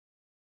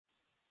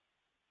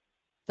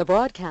The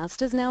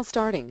broadcast is now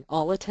starting.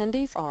 All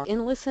attendees are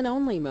in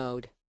listen-only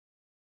mode.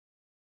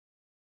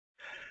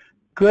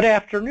 Good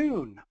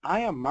afternoon. I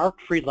am Mark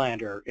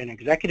Friedlander, an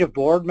executive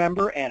board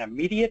member and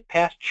immediate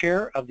past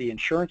chair of the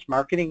Insurance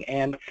Marketing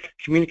and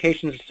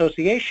Communications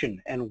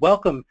Association, and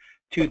welcome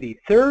to the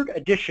third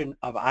edition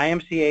of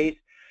IMCA's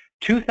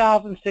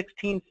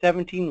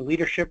 2016-17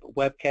 Leadership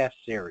Webcast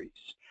Series.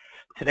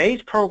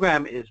 Today's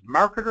program is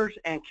Marketers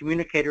and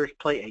Communicators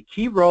Play a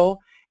Key Role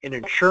in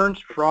Insurance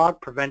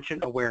Fraud Prevention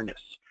Awareness.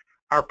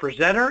 Our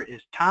presenter is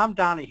Tom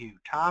Donahue.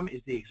 Tom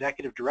is the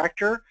Executive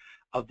Director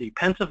of the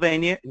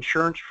Pennsylvania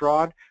Insurance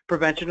Fraud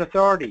Prevention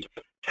Authority.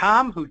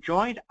 Tom, who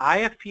joined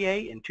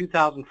IFPA in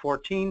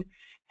 2014,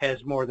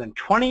 has more than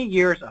 20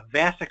 years of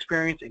vast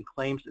experience in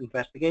claims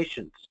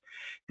investigations.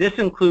 This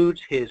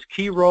includes his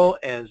key role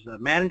as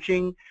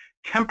managing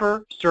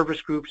Kemper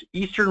Service Group's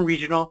Eastern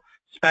Regional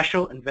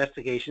Special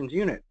Investigations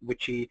Unit,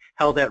 which he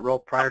held that role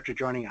prior to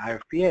joining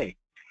IFPA.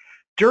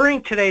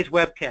 During today's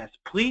webcast,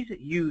 please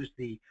use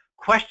the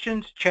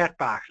questions chat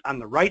box on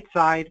the right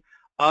side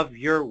of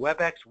your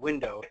WebEx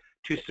window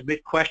to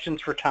submit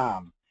questions for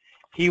Tom.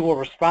 He will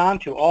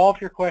respond to all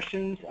of your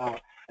questions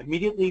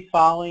immediately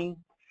following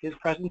his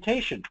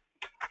presentation.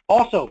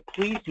 Also,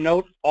 please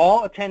note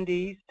all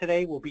attendees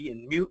today will be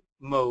in mute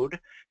mode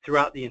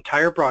throughout the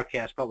entire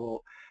broadcast, but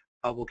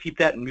we'll keep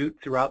that in mute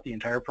throughout the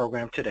entire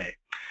program today.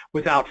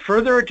 Without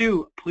further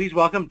ado, please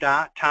welcome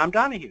Tom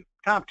Donahue.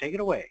 Tom, take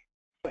it away.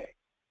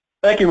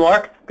 Thank you,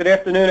 Mark. Good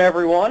afternoon,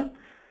 everyone,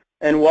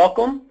 and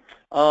welcome.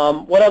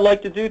 What I'd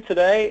like to do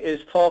today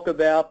is talk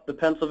about the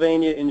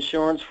Pennsylvania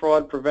Insurance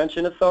Fraud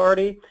Prevention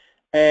Authority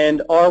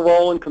and our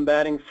role in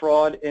combating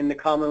fraud in the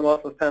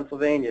Commonwealth of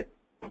Pennsylvania.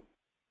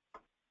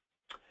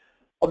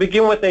 I'll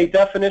begin with a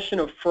definition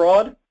of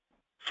fraud.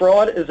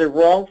 Fraud is a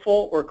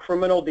wrongful or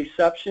criminal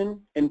deception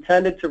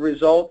intended to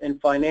result in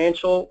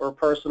financial or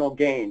personal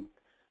gain,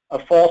 a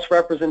false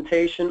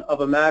representation of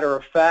a matter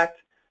of fact,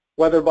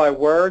 whether by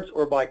words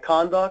or by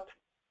conduct,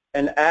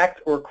 an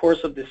act or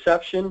course of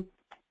deception,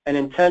 an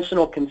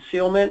intentional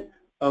concealment,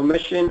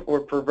 omission,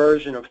 or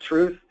perversion of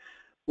truth.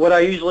 What I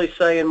usually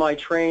say in my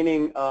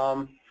training,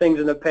 things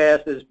in the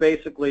past, is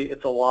basically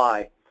it's a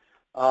lie.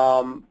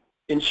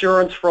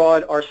 Insurance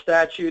fraud, our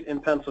statute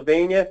in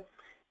Pennsylvania,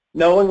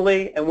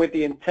 knowingly and with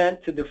the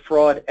intent to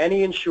defraud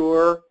any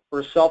insurer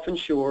or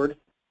self-insured,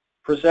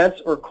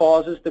 presents or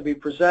causes to be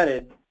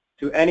presented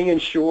to any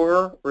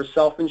insurer or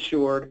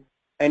self-insured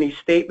any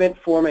statement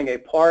forming a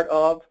part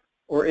of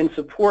or in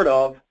support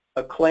of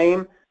a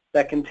claim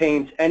that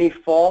contains any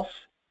false,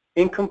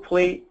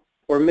 incomplete,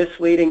 or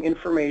misleading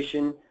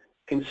information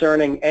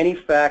concerning any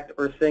fact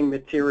or thing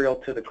material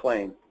to the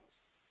claim.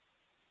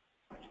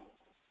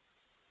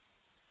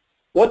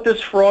 What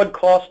does fraud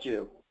cost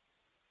you?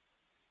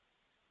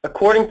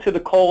 According to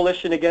the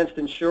Coalition Against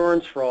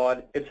Insurance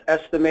Fraud, it's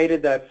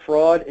estimated that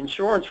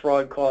insurance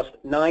fraud costs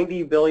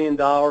 $90 billion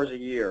a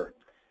year.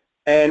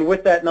 And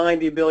with that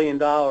 $90 billion,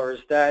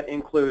 that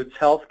includes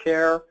health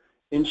care,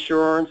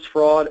 insurance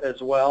fraud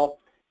as well.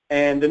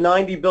 And the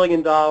 $90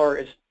 billion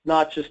is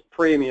not just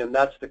premium,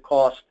 that's the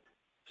cost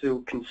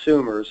to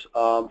consumers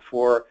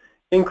for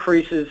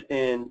increases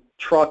in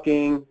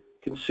trucking,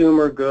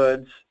 consumer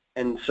goods,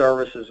 and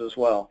services as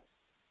well.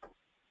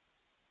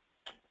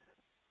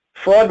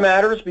 Fraud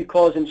matters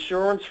because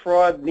insurance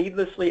fraud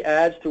needlessly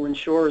adds to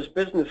insurers'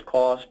 business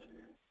cost,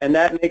 and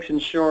that makes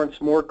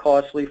insurance more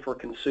costly for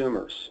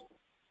consumers.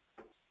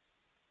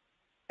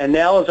 And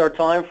now is our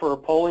time for a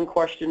polling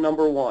question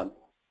number 1.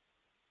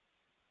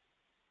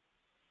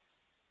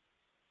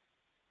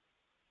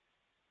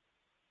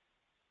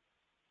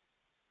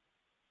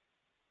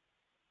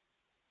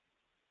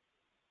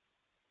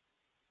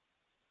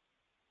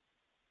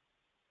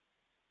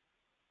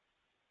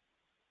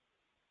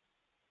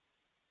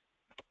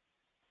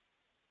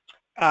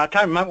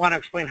 Tom, you might want to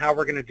explain how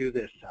we're going to do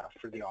this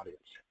for the audience.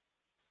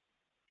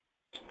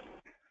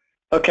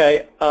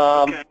 Okay.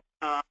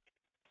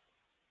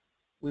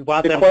 We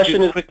want them to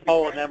do a quick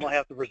poll, and then we'll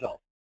have the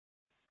result.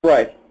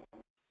 Right.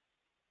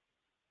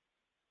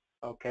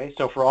 Okay,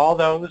 so for all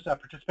those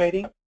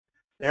participating,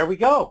 there we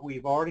go.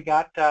 We've already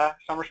got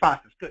some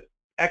responses. Good.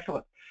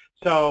 Excellent.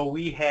 So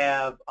we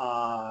have,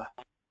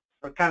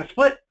 we're kind of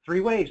split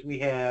 3 ways. We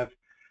have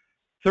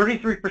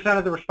 33%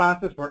 of the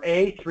responses were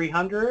A,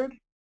 300,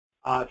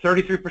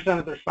 33%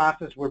 of the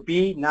responses were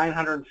B,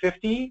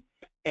 950,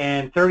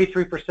 and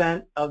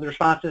 33% of the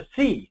responses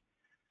C,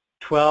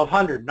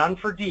 1,200. None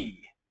for D.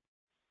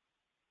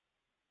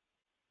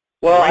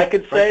 Well, I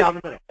could say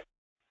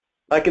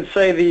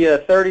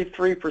the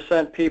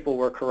 33% people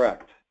were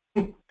correct,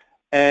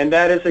 and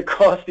that is it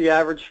costs the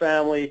average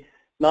family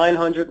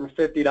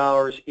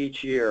 $950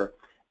 each year,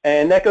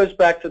 and that goes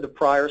back to the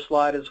prior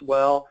slide as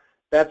well.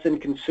 That's in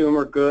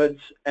consumer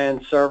goods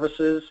and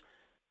services.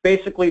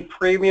 Basically,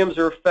 premiums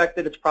are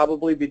affected. It's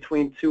probably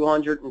between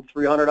 $200 and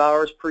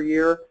 $300 per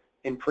year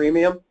in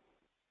premium.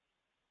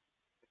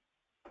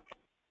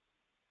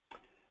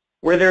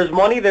 Where there's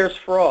money, there's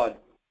fraud.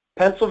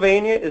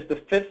 Pennsylvania is the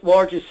 5th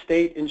largest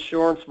state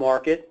insurance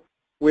market,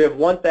 We have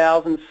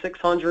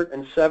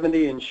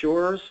 1,670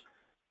 insurers,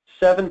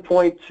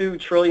 $7.2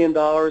 trillion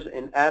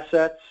in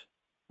assets,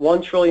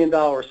 $1 trillion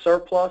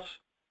surplus,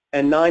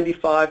 and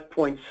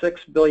 $95.6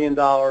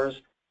 billion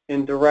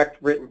in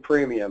direct written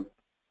premium.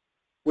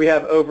 We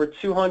have over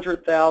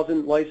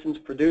 200,000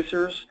 licensed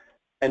producers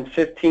and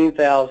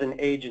 15,000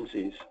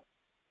 agencies.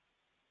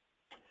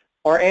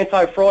 Our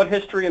anti-fraud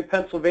history in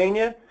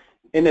Pennsylvania: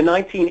 in the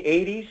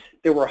 1980s,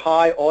 there were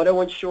high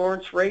auto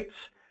insurance rates.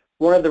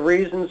 One of the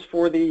reasons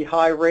for the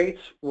high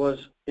rates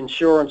was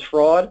insurance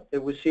fraud.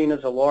 It was seen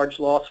as a large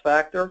loss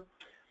factor.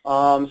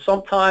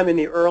 Sometime in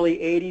the early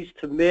 80s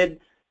to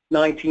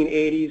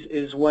mid-1980s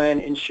is when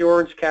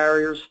insurance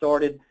carriers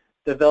started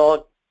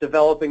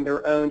developing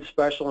their own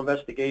special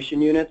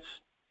investigation units.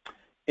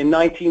 In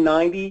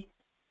 1990,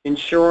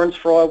 insurance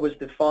fraud was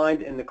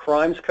defined in the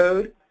Crimes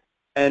Code,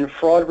 and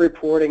fraud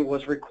reporting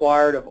was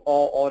required of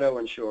all auto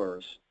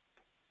insurers.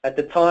 At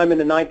the time in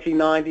the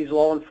 1990s,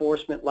 law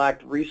enforcement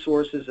lacked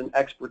resources and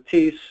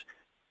expertise.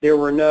 There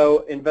were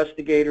no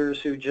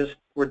investigators who just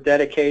were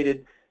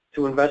dedicated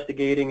to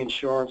investigating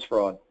insurance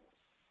fraud.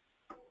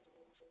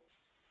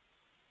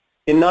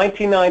 In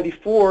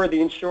 1994,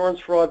 the Insurance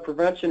Fraud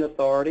Prevention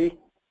Authority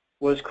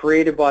was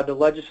created by the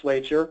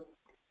legislature.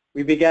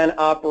 We began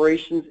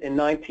operations in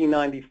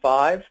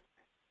 1995,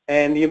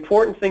 and the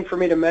important thing for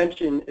me to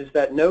mention is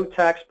that no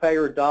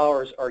taxpayer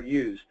dollars are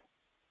used.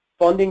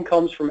 Funding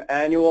comes from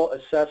annual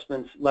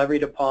assessments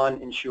levied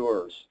upon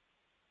insurers.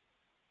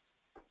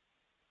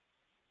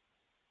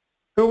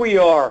 Who we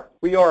are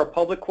a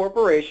public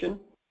corporation,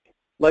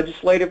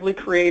 legislatively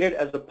created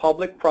as a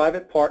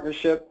public-private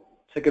partnership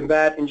to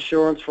combat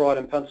insurance fraud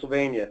in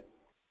Pennsylvania.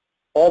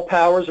 All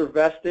powers are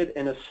vested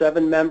in a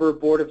 7-member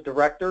board of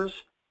directors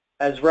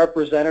as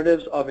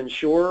representatives of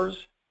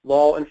insurers,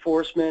 law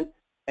enforcement,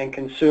 and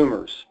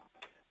consumers.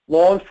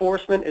 Law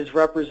enforcement is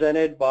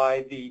represented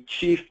by the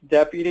Chief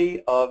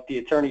Deputy of the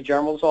Attorney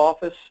General's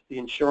Office, the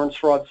Insurance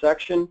Fraud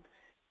Section,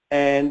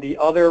 and the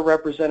other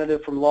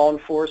representative from law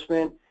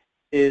enforcement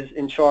is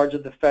in charge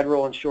of the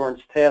Federal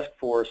Insurance Task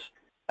Force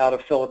out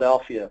of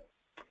Philadelphia.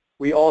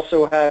 We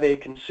also have a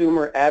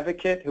consumer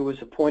advocate who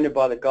was appointed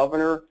by the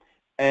governor,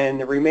 and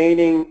the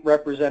remaining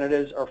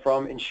representatives are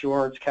from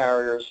insurance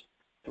carriers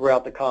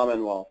throughout the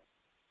Commonwealth.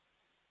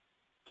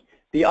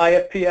 The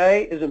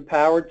IFPA is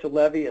empowered to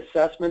levy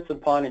assessments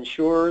upon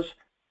insurers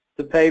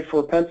to pay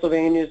for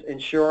Pennsylvania's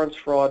insurance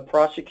fraud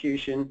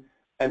prosecution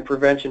and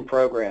prevention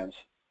programs.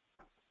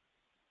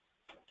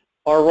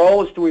 Our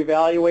role is to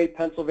evaluate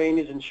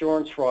Pennsylvania's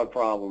insurance fraud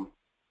problem.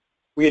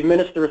 We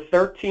administer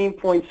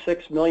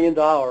 $13.6 million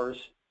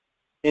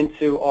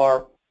into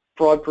our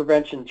Fraud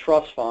Prevention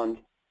Trust Fund,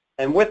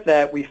 and with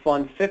that we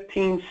fund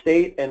 15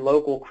 state and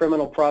local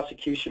criminal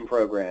prosecution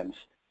programs.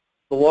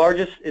 The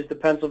largest is the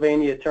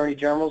Pennsylvania Attorney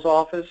General's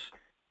Office,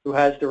 who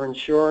has their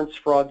insurance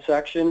fraud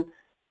section.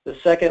 The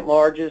second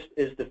largest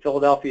is the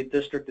Philadelphia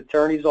District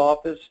Attorney's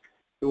Office,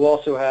 who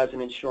also has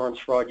an insurance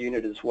fraud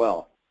unit as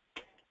well.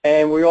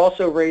 And we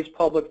also raise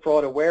public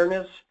fraud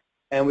awareness,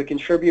 and we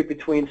contribute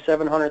between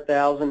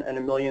 $700,000 and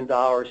 $1 million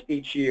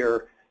each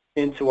year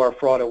into our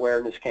fraud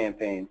awareness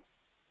campaign.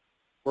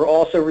 We're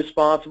also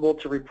responsible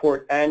to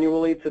report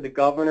annually to the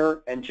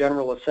Governor and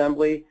General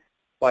Assembly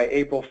by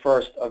April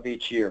 1st of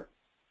each year.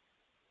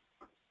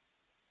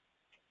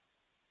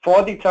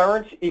 Fraud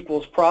deterrence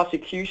equals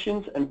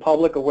prosecutions and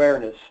public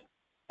awareness.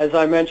 As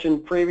I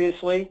mentioned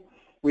previously,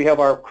 we have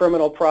our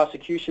criminal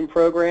prosecution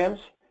programs.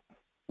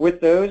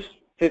 With those,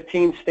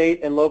 15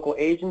 state and local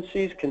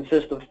agencies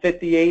consist of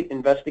 58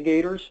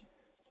 investigators,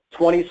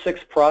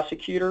 26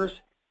 prosecutors,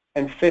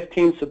 and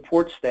 15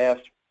 support staff,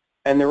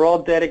 and they're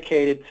all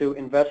dedicated to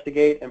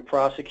investigate and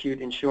prosecute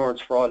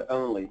insurance fraud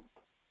only.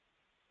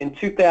 In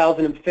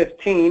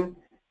 2015,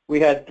 we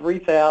had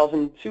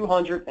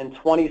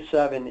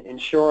 3,227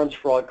 insurance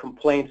fraud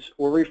complaints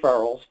or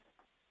referrals,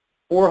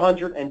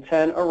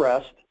 410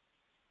 arrests,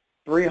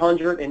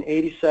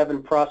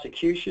 387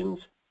 prosecutions,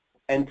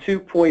 and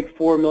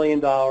 $2.4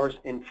 million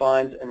in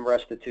fines and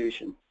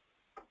restitution.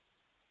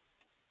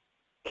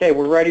 Okay,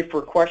 we're ready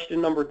for question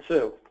number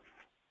 2.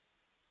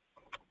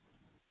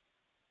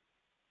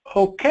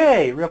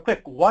 Okay, real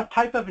quick, what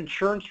type of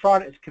insurance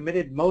fraud is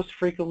committed most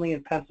frequently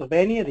in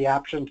Pennsylvania? The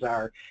options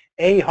are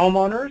A,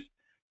 homeowners,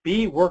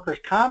 B, workers'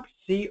 comp,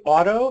 C,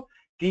 auto,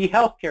 D,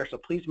 healthcare. So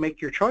please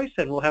make your choice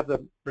and we'll have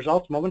the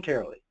results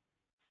momentarily.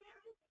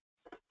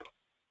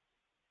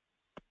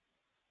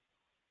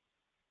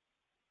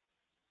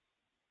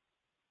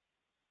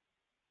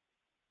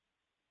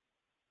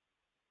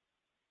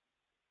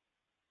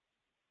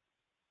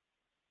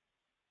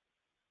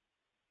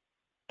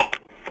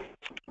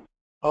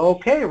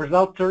 Okay,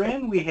 results are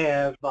in. We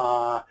have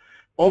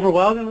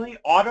overwhelmingly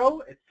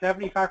auto at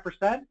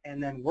 75%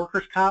 and then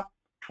workers' comp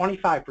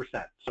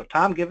 25%. So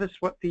Tom, give us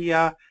what the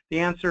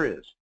answer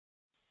is.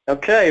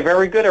 Okay,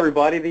 very good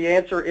everybody. The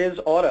answer is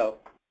auto.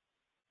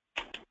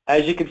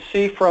 As you can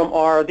see from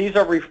these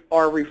are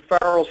our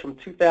referrals from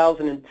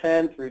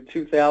 2010 through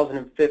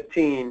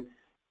 2015,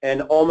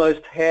 and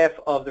almost half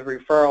of the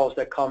referrals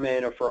that come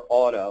in are for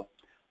auto.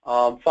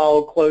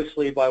 followed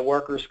closely by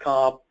workers'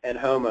 comp and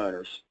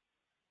homeowners.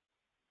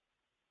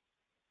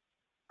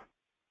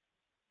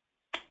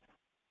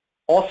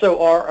 Also,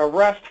 our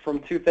arrests from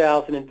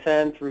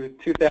 2010 through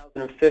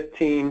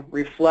 2015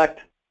 reflect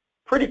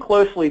pretty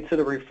closely to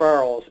the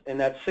referrals, in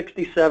that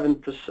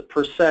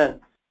 67%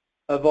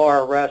 of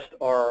our arrests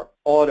are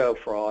auto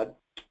fraud,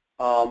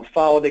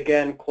 followed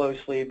again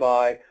closely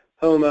by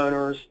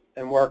homeowners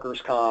and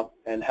workers' comp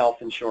and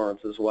health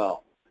insurance as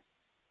well.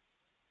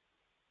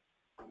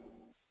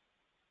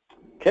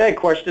 Okay,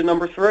 question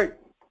number 3.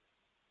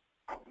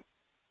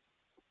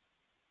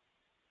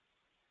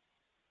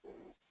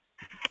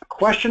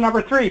 Question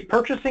number 3,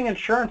 purchasing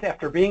insurance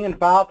after being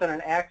involved in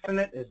an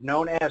accident is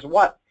known as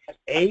what?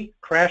 A,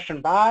 crash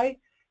and buy,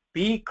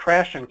 B,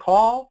 crash and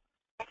call,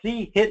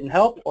 C, hit and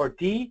help, or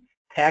D,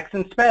 tax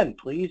and spend.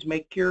 Please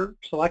make your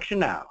selection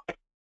now.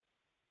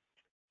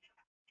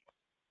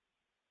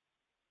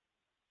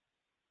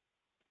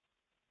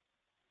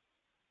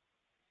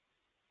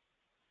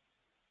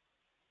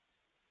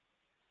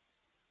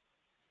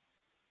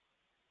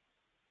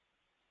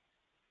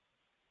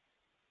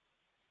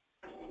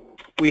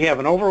 We have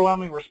an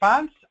overwhelming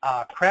response,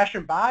 crash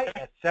and buy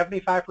at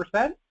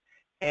 75%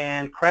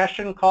 and crash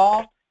and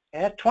call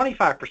at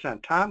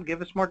 25%. Tom,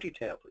 give us more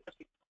detail,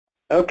 please.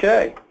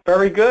 Okay,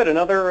 very good.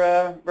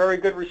 Another very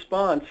good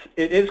response.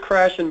 It is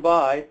crash and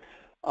buy.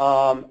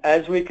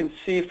 As we can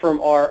see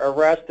from our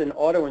arrest and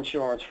auto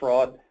insurance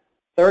fraud,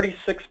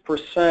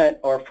 36%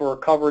 are for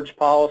coverage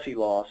policy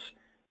loss.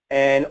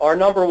 And our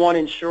 #1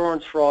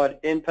 insurance fraud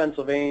in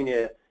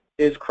Pennsylvania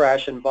is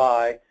crash and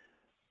buy.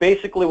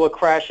 Basically what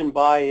crash and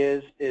buy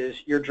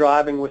is you're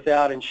driving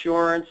without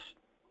insurance,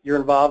 you're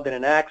involved in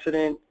an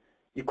accident,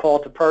 you call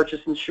to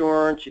purchase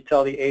insurance, you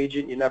tell the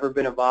agent you've never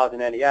been involved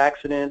in any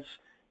accidents,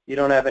 you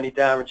don't have any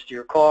damage to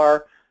your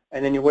car,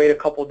 and then you wait a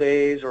couple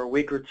days or a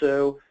week or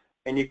two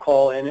and you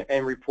call in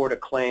and report a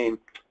claim.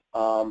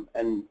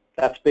 And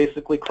that's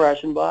basically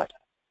crash and buy.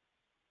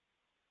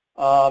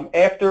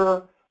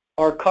 After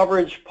our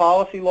coverage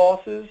policy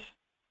losses,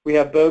 we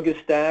have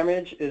bogus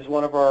damage is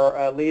one of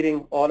our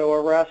leading auto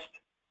arrests,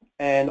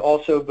 and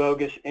also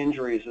bogus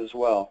injuries as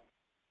well.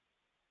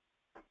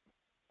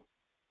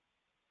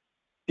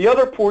 The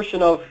other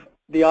portion of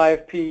the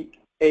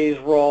IFPA's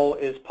role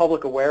is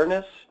public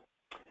awareness.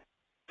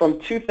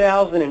 From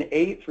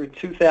 2008 through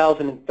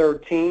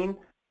 2013,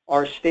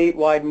 our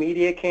statewide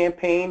media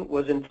campaign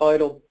was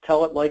entitled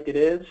Tell It Like It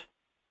Is.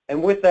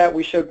 And with that,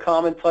 we showed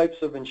common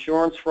types of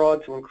insurance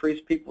fraud to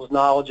increase people's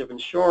knowledge of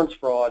insurance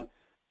fraud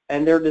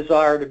and their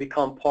desire to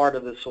become part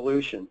of the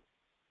solution.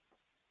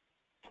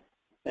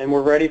 And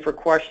we're ready for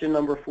question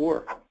number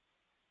 4.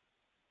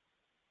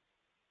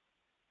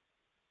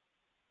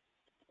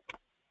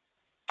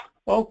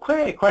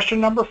 Okay,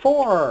 question number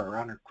 4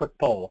 on our quick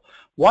poll.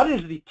 What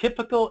is the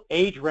typical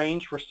age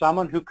range for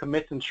someone who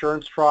commits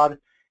insurance fraud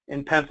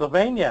in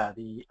Pennsylvania?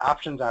 The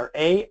options are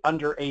A,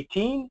 under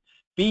 18,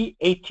 B,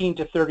 18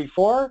 to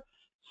 34,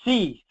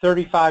 C,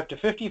 35 to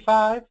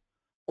 55,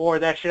 or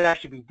that should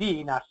actually be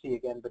D, not C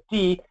again, but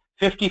D,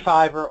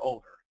 55 or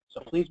older. So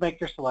please make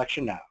your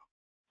selection now.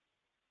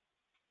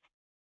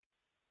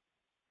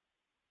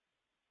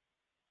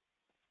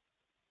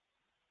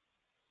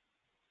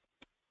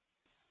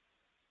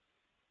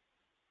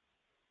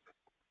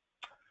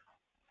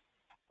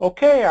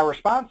 Okay, our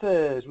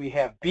responses, we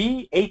have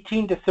B,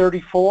 18 to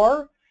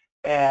 34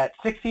 at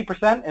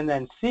 60%, and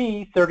then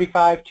C,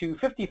 35 to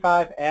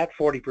 55 at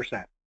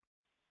 40%.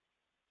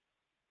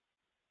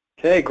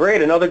 Okay,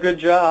 great. Another good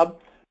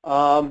job.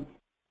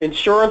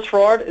 Insurance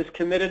fraud is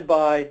committed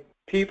by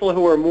people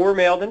who are more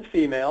male than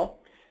female,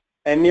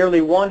 and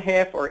nearly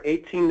 1/2 are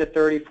 18 to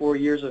 34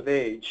 years of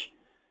age.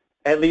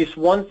 At least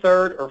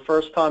 1/3 are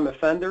first-time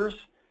offenders,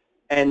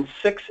 and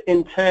 6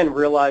 in 10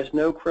 realize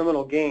no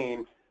criminal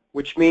gain,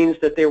 which means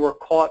that they were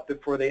caught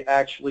before they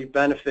actually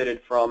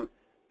benefited from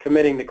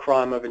committing the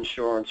crime of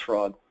insurance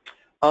fraud.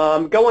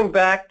 Going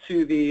back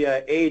to the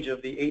age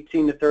of the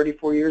 18 to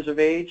 34 years of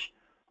age,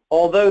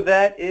 although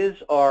that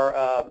is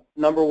our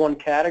 #1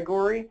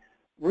 category,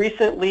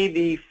 recently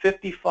the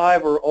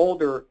 55 or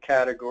older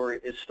category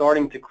is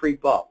starting to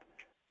creep up.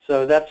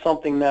 So that's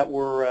something that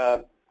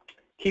we're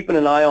keeping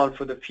an eye on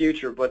for the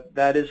future, but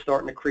that is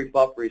starting to creep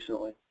up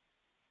recently.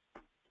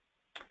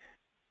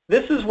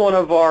 This is one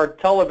of our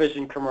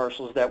television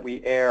commercials that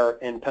we air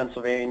in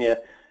Pennsylvania.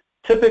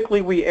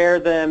 Typically we air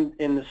them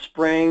in the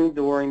spring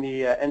during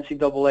the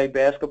NCAA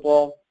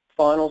basketball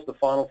finals, the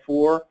Final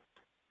Four,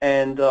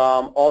 and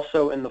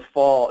also in the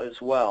fall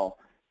as well.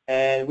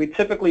 And we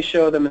typically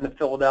show them in the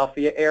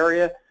Philadelphia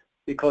area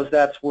because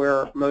that's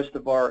where most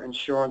of our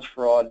insurance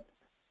fraud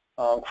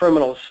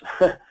criminals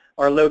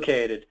are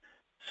located.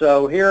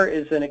 So here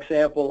is an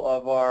example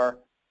of our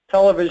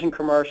television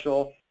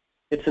commercial.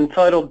 It's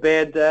entitled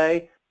Bad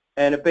Day,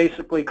 and it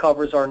basically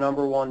covers our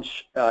 #1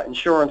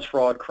 insurance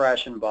fraud,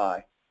 crash and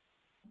buy.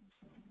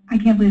 I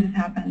can't believe this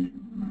happened.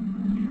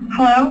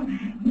 Hello?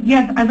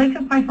 Yes, I'd like to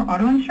apply for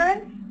auto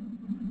insurance.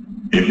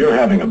 If you're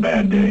having a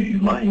bad day,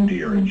 lying to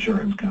your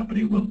insurance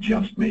company will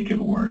just make it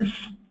worse.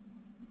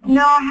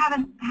 No, I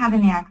haven't had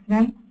any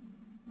accident.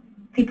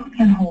 They put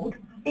me on hold.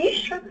 Are you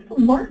sure this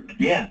will work?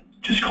 Yeah,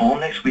 just call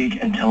next week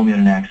and tell me you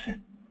had an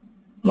accident.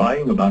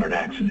 Lying about an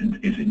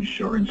accident is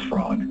insurance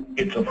fraud.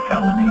 It's a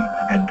felony,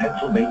 and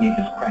Pennsylvania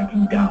is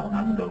cracking down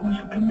on those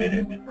who commit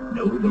it.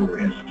 Know the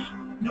risks,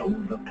 know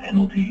the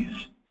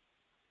penalties.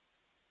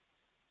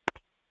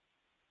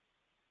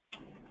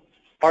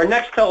 Our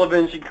next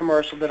television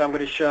commercial that I'm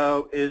going to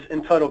show is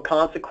entitled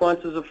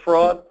Consequences of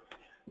Fraud.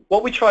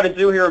 What we try to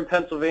do here in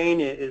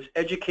Pennsylvania is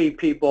educate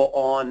people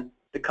on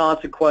the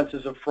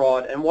consequences of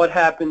fraud and what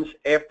happens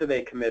after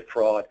they commit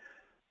fraud.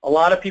 A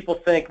lot of people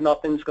think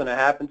nothing's going to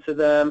happen to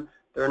them.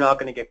 They're not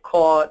going to get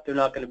caught. They're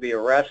not going to be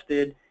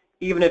arrested.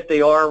 Even if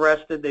they are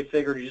arrested, they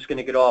figure they're just going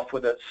to get off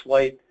with a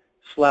slight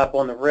slap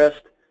on the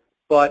wrist.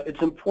 But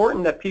it's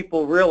important that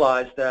people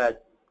realize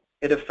that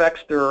it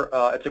affects their,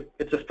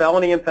 it's a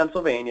felony in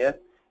Pennsylvania.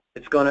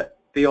 It's going to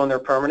be on their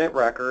permanent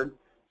record.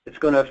 It's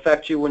going to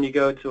affect you when you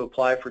go to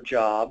apply for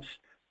jobs.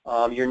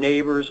 Your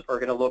neighbors are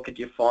going to look at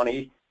you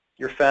funny.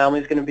 Your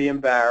family's going to be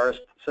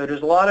embarrassed. So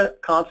there's a lot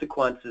of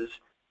consequences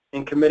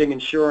in committing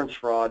insurance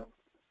fraud.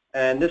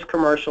 And this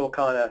commercial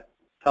kind of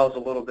tells a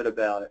little bit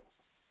about it.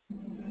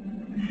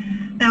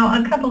 Now,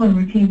 a couple of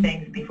routine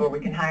things before we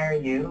can hire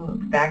you.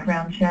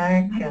 Background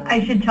check.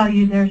 I should tell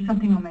you there's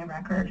something on my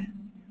record.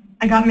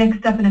 I got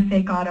mixed up in a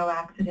fake auto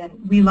accident.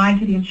 We lied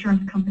to the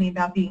insurance company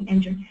about being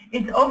injured.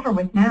 It's over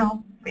with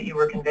now. But you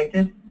were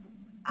convicted?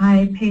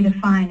 I paid a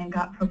fine and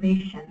got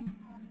probation.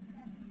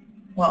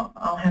 Well,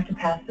 I'll have to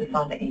pass this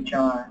on to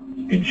HR.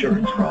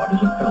 Insurance fraud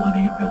is a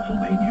felony in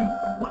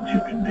Pennsylvania. Once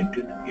you're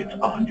convicted, it's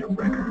on your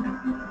record.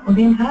 We'll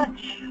be in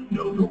touch.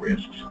 Know the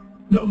risks,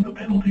 know the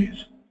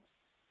penalties.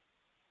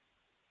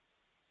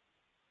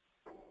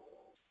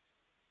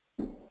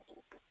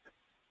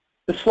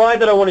 The slide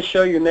that I want to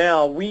show you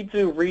now, we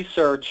do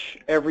research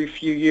every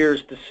few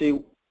years to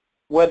see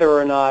whether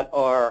or not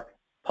our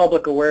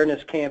public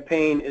awareness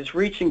campaign is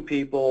reaching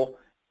people,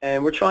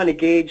 and we're trying to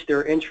gauge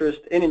their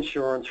interest in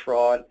insurance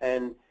fraud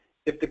and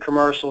if the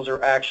commercials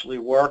are actually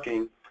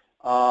working.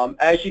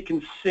 As you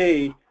can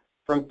see,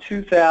 from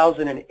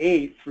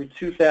 2008 through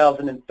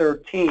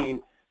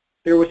 2013,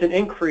 there was an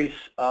increase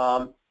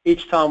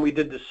each time we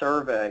did the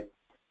survey.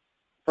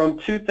 From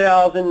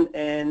 2000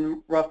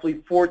 and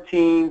roughly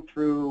 14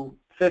 through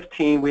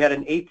 15, we had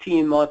an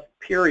 18-month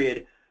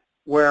period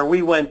where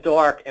we went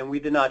dark and we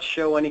did not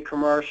show any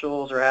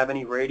commercials or have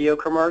any radio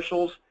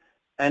commercials.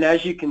 And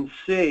as you can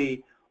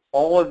see,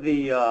 all of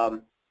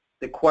the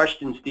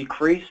questions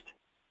decreased.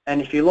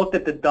 And if you looked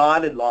at the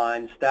dotted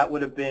lines, that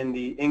would have been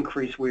the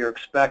increase we are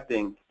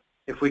expecting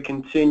if we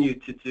continue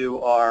to do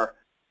our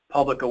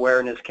public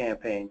awareness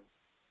campaign.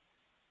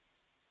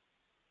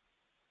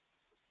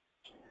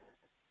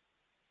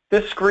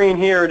 This screen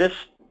here, this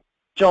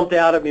jumped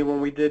out at me when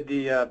we did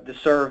the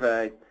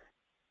survey.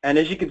 And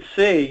as you can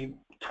see,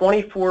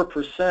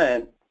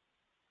 24%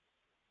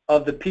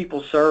 of the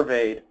people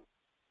surveyed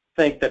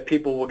think that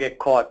people will get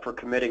caught for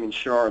committing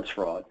insurance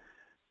fraud.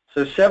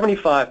 So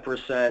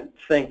 75%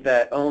 think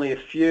that only a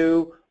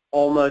few,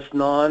 almost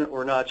none,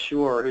 or not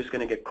sure who's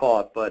going to get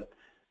caught. But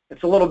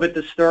it's a little bit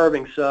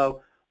disturbing.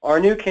 So our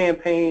new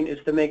campaign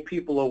is to make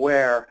people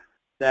aware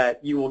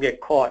that you will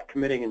get caught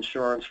committing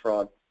insurance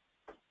fraud.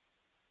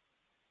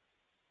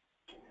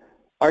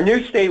 Our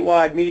new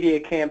statewide media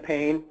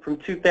campaign from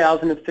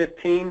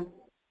 2015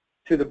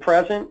 to the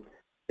present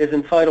is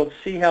entitled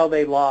See How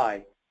They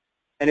Lie,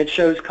 and it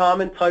shows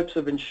common types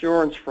of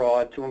insurance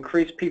fraud to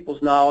increase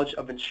people's knowledge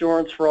of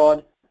insurance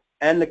fraud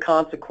and the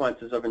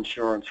consequences of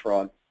insurance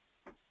fraud.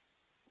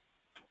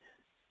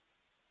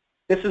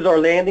 This is our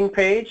landing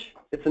page.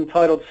 It's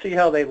entitled See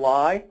How They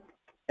Lie,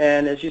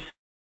 and as you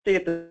see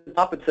at the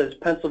top it says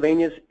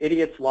Pennsylvania's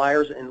Idiots,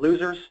 Liars, and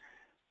Losers.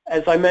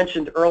 As I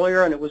mentioned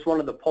earlier, and it was one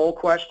of the poll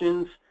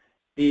questions,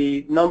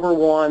 the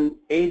 #1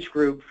 age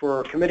group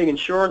for committing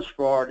insurance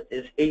fraud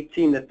is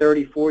 18 to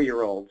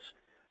 34-year-olds.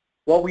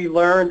 What we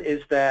learned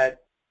is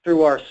that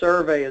through our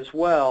survey as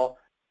well,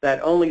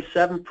 that only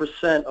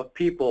 7% of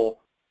people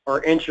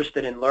are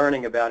interested in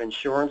learning about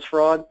insurance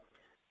fraud.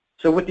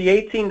 So with the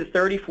 18 to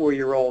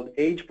 34-year-old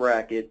age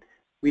bracket,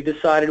 we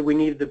decided we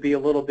needed to be a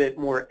little bit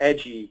more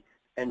edgy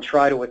and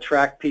try to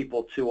attract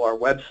people to our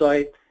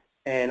website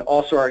and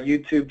also our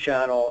YouTube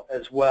channel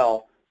as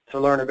well to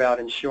learn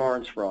about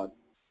insurance fraud.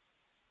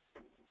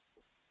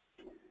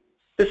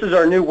 This is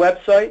our new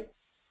website.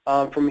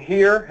 From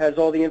here has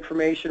all the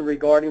information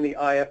regarding the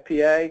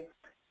IFPA,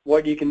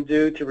 what you can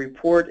do to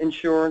report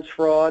insurance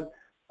fraud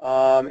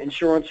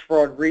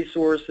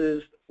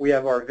resources. We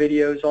have our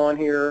videos on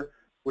here.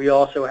 We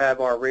also have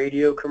our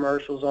radio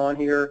commercials on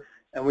here,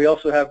 and we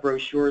also have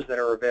brochures that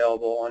are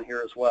available on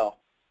here as well.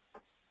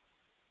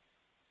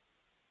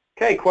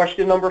 Okay,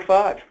 question number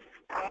 5.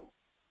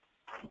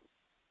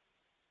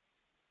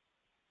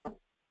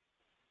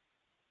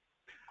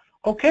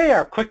 Okay,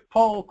 our quick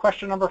poll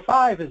question number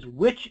 5 is,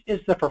 which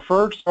is the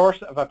preferred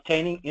source of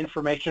obtaining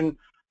information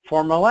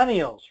for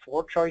millennials?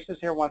 4 choices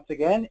here once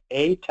again: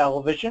 A,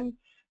 television;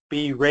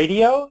 B,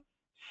 radio;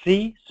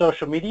 C,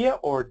 social media,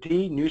 or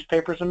D,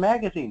 newspapers and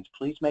magazines?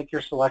 Please make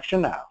your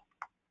selection now.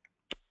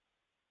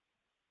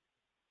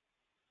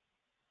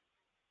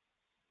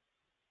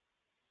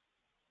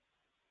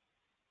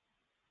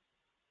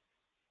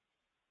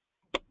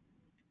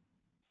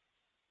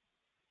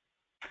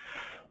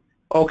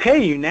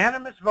 Okay,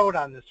 unanimous vote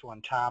on this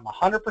one, Tom.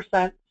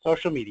 100%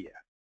 social media.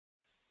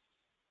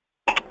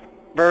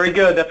 Very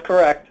good, that's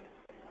correct.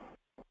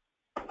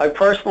 I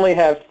personally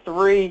have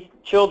 3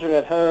 children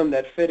at home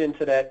that fit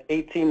into that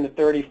 18 to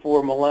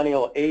 34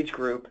 millennial age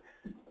group,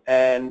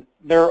 and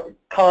they're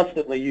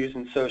constantly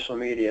using social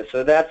media.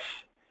 So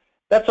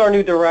that's our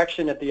new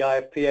direction at the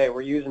IFPA.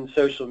 We're using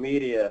social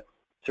media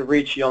to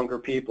reach younger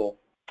people.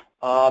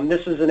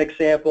 This is an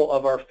example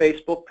of our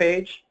Facebook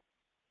page.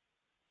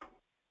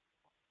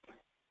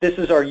 This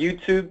is our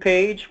YouTube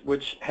page,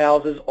 which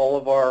houses all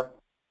of our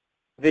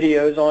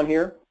videos on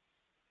here.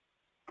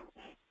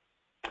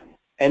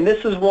 And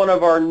this is one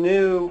of our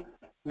new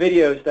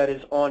videos that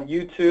is on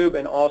YouTube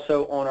and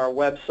also on our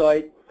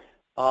website.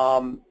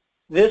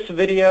 This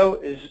video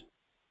is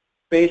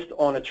based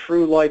on a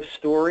true life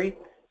story.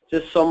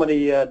 Just some of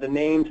the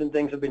names and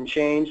things have been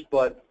changed,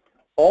 but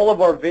all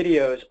of our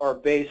videos are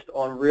based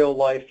on real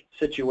life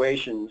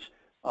situations.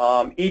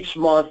 Each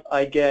month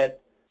I get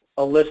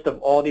a list of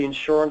all the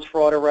insurance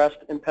fraud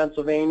arrests in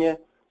Pennsylvania,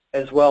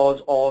 as well as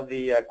all of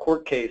the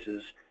court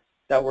cases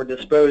that were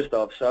disposed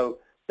of. So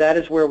that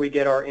is where we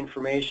get our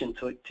information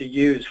to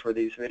use for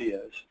these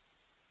videos.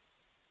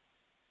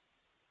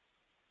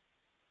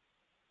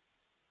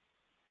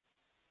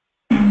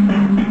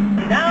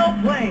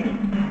 Now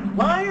playing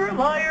Liar,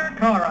 Liar,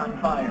 Car on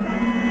Fire.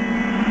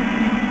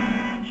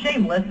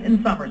 Shameless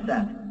in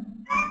Somerset.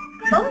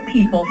 Some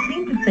people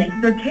seem to think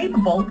they're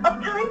capable of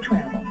time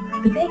travel,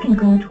 that they can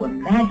go to a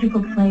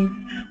magical place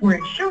where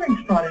insurance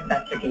fraud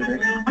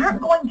investigators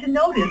aren't going to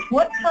notice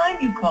what time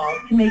you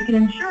called to make an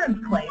insurance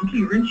claim to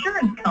your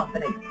insurance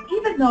company,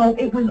 even though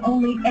it was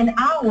only an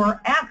hour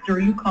after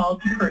you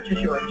called to purchase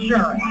your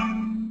insurance.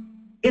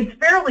 It's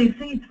fairly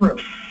see-through.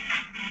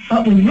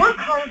 But when your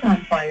car's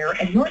on fire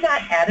and you're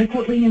not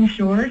adequately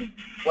insured,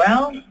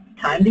 well,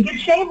 time to get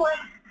shameless.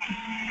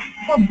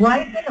 For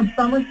Bryson of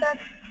Somerset,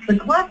 the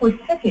clock was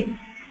ticking,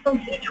 so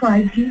he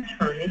tried to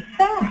turn it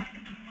back.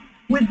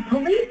 With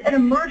police and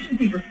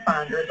emergency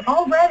responders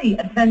already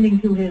attending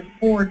to his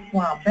Ford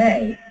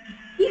Flambe,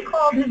 he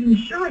called his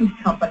insurance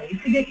company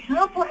to get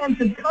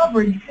comprehensive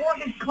coverage for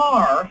his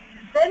car,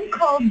 then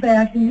called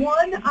back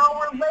 1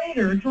 hour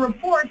later to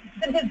report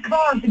that his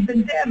car had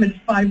been damaged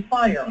by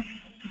fire.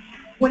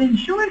 When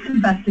insurance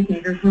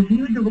investigators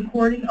reviewed the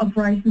recording of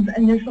Bryson's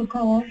initial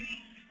calls,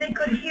 they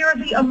could hear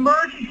the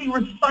emergency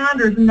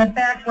responders in the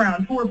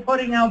background who were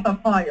putting out the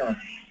fire.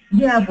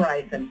 Yeah,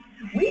 Bryson,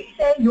 we'd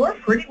say you're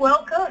pretty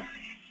well cooked.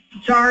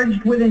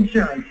 Charged with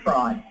insurance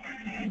fraud.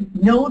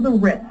 Know the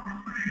risks.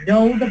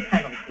 Know the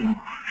penalties.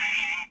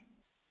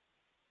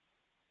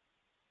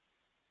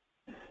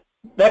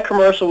 That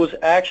commercial was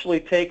actually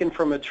taken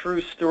from a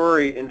true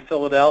story in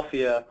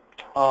Philadelphia.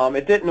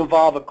 It didn't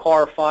involve a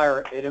car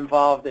fire. It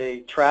involved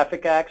a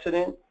traffic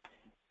accident.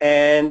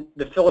 And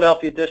the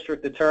Philadelphia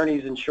District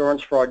Attorney's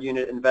Insurance Fraud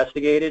Unit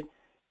investigated.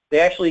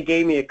 They actually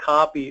gave me a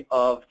copy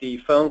of the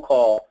phone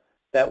call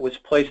that was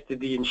placed to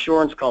the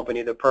insurance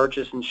company to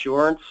purchase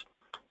insurance.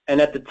 And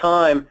at the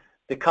time,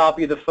 the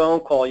copy of the phone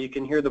call, you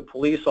can hear the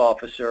police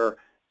officer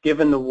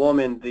giving the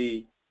woman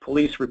the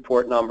police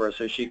report number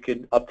so she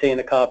could obtain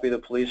a copy of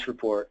the police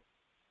report.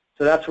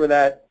 So that's where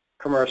that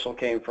commercial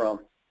came from.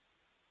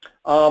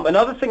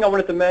 Another thing I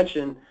wanted to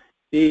mention,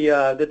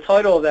 the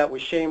title of that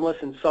was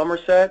Shameless in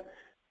Somerset.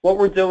 What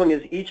we're doing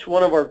is each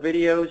one of our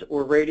videos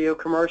or radio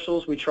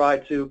commercials, we try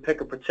to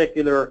pick a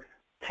particular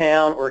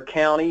town or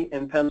county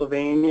in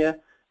Pennsylvania.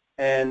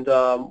 And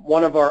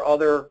one of our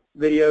other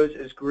videos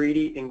is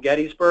Greedy in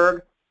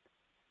Gettysburg.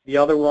 The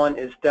other one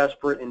is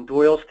Desperate in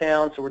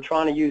Doylestown. So we're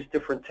trying to use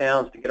different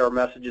towns to get our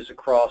messages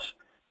across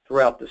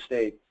throughout the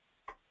state.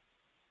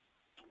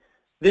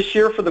 This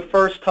year, for the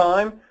first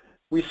time,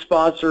 we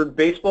sponsored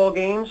baseball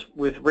games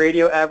with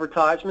radio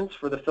advertisements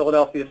for the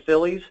Philadelphia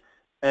Phillies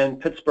and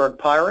Pittsburgh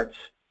Pirates.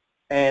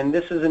 And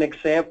this is an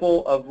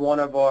example of one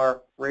of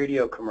our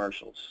radio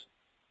commercials.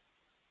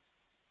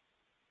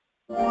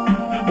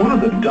 One of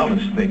the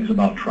dumbest things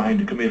about trying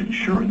to commit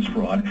insurance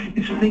fraud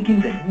is thinking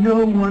that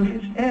no one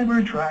has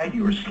ever tried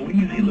your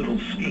sleazy little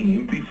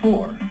scheme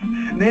before.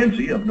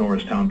 Nancy of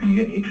Norristown,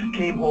 PA,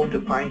 came home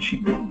to find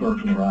she'd been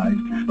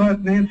burglarized.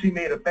 But Nancy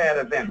made a bad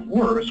event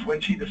worse when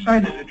she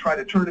decided to try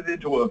to turn it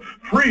into a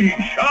free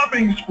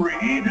shopping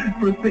spree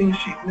for things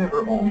she'd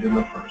never owned in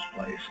the first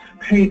place,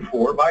 paid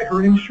for by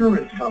her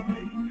insurance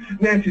company.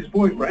 Nancy's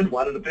boyfriend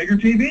wanted a bigger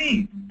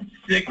TV.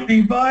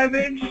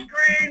 65-inch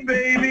screen,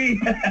 baby!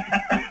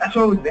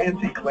 So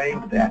Nancy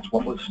claimed that's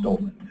what was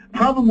stolen.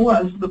 Problem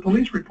was, the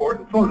police report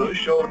and photos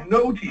showed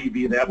no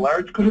TV that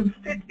large could have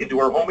fit into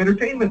her home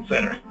entertainment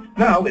center.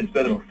 Now,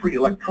 instead of a free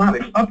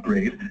electronics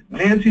upgrade,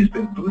 Nancy's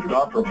been booted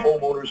off her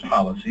homeowner's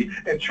policy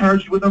and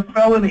charged with a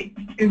felony,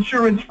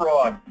 insurance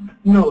fraud.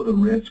 Know the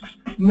risks,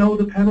 know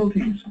the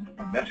penalties.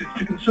 message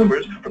to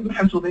consumers from the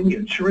Pennsylvania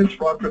Insurance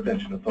Fraud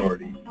Prevention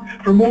Authority.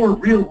 For more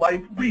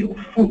real-life, real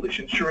foolish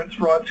insurance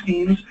fraud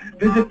schemes,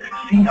 visit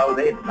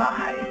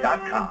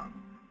seehowtheylie.com.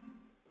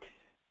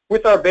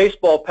 With our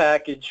baseball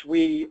package,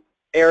 we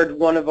aired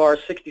one of our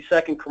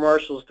 60-second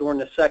commercials during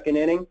the second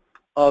inning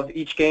of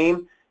each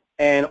game,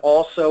 and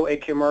also a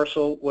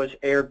commercial was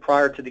aired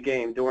prior to the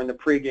game during the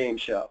pregame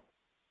show.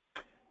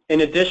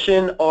 In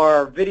addition,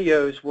 our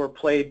videos were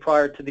played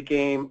prior to the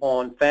game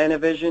on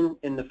Fanavision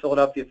in the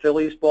Philadelphia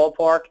Phillies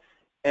ballpark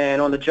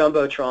and on the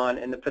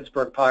Jumbotron in the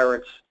Pittsburgh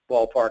Pirates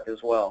ballpark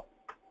as well.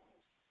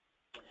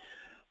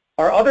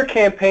 Our other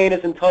campaign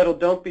is entitled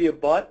Don't Be a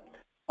Butt.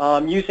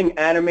 Using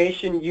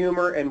animation,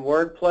 humor, and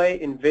wordplay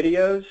in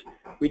videos,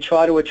 we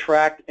try to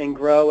attract and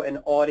grow an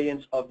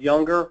audience of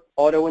younger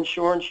auto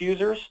insurance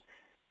users.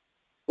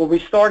 When we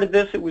started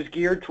this, it was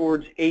geared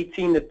towards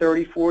 18 to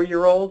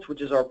 34-year-olds,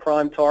 which is our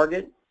prime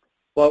target.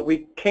 But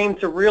we came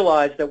to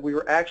realize that we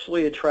were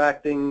actually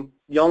attracting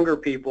younger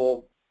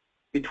people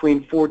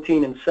between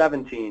 14 and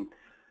 17,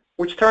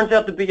 which turns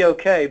out to be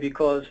okay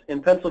because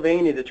in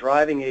Pennsylvania the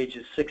driving age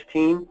is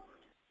 16.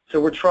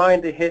 So we're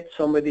trying to hit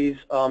some of these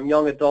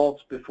young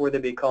adults before they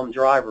become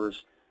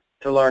drivers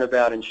to learn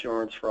about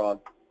insurance fraud.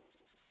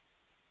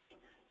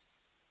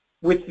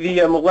 With the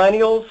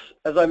millennials,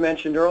 as I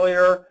mentioned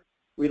earlier,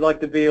 we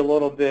like to be a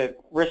little bit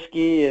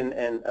risky and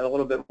a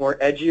little bit more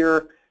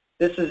edgier.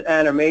 This is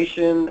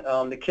animation.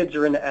 The kids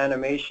are into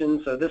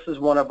animation, so this is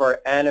one of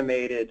our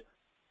animated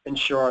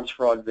insurance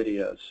fraud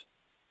videos.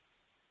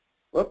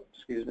 Whoops,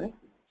 excuse me.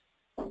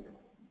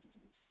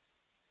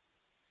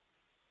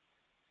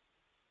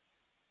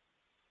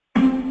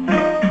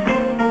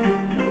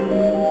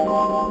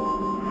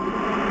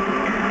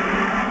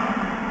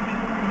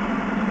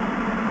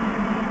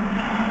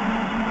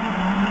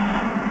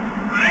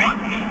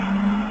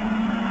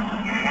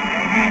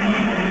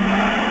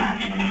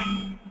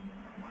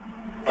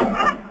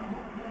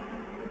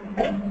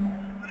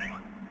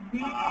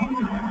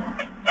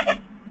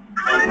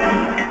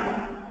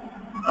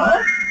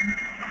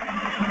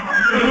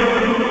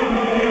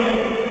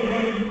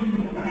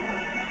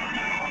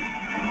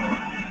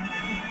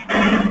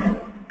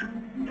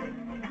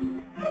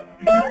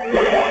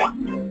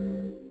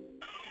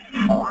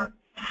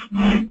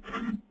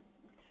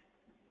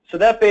 So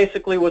that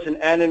basically was an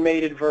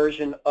animated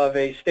version of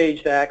a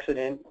staged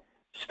accident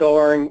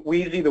starring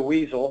Wheezy the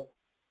Weasel.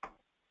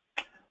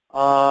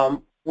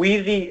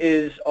 Wheezy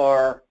is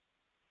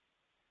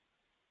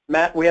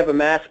we have a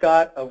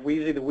mascot of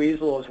Wheezy the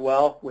Weasel as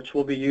well, which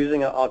we'll be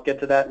using. I'll get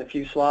to that in a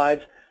few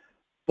slides.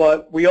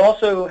 But we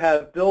also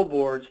have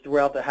billboards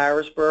throughout the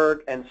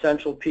Harrisburg and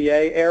Central PA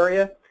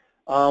area.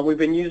 We've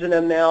been using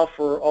them now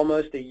for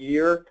almost a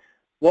year.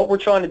 What we're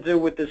trying to do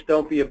with this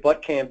Don't Be a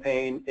Butt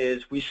campaign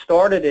is we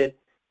started it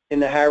in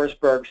the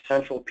Harrisburg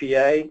Central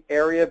PA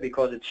area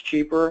because it's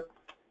cheaper,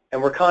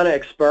 and we're kind of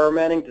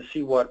experimenting to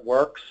see what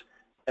works.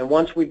 And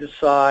once we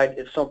decide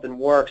if something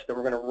works, then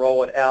we're going to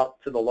roll it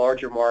out to the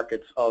larger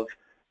markets of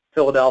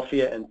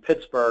Philadelphia and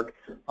Pittsburgh.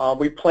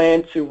 We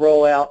plan to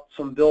roll out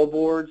some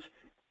billboards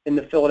in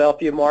the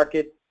Philadelphia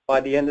market by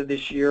the end of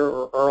this year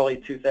or early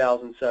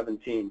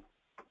 2017.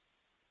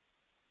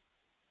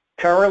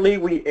 Currently,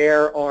 we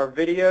air our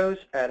videos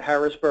at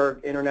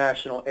Harrisburg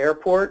International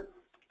Airport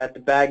at the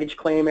baggage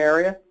claim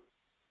area.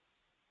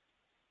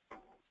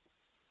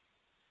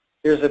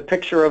 Here's a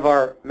picture of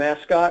our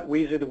mascot,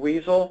 Wheezy the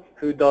Weasel,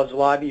 who does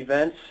live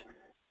events.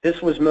 This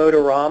was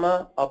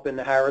Motorama up in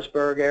the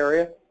Harrisburg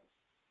area.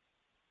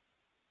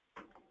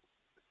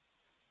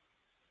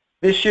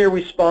 This year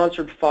we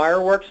sponsored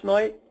Fireworks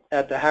Night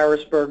at the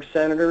Harrisburg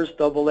Senators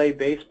AA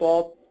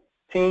baseball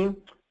team.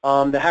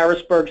 The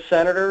Harrisburg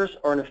Senators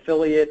are an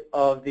affiliate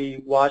of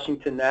the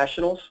Washington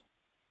Nationals.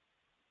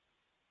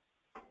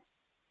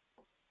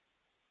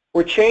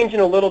 We're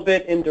changing a little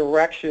bit in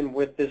direction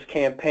with this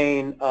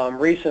campaign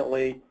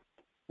recently.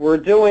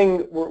 We're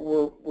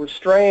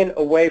straying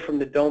away from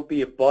the Don't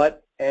Be a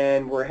Butt,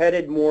 and we're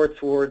headed more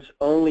towards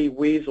only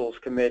weasels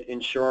commit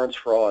insurance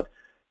fraud.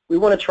 We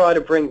want to try to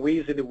bring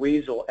Wheezy the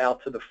Weasel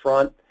out to the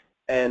front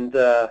and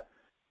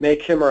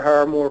make him or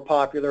her more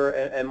popular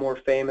and more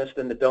famous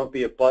than the Don't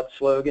Be a Butt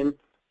slogan.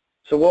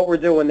 So what we're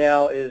doing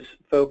now is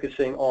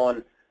focusing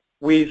on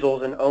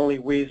weasels and only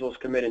weasels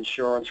commit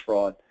insurance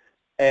fraud.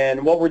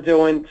 And what we're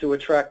doing to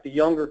attract the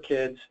younger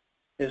kids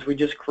is we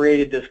just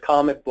created this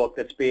comic book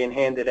that's being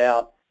handed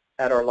out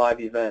at our live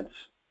events.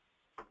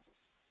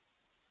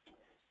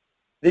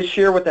 This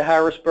year with the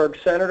Harrisburg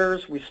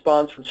Senators, we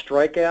sponsored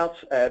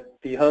strikeouts at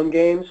the home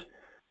games.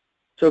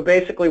 So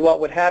basically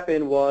what would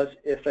happen was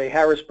if a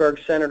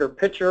Harrisburg Senator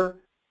pitcher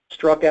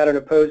struck out an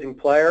opposing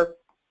player,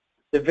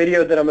 the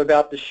video that I'm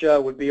about to show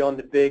would be on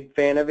the big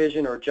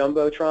Fanavision or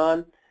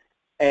Jumbotron,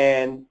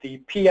 and the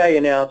PA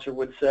announcer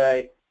would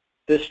say,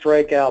 "This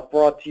strikeout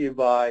brought to you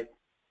by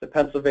the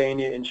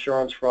Pennsylvania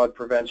Insurance Fraud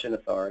Prevention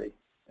Authority."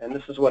 And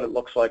this is what it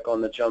looks like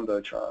on the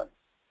Jumbotron.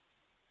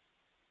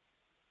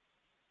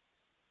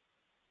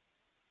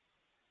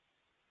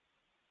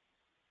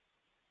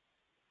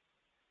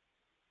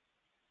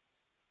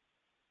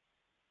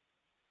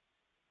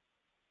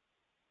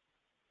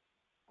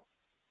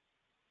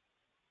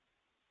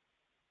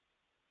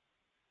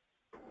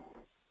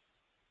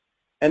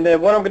 And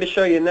then what I'm going to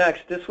show you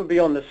next, this would be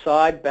on the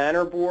side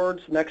banner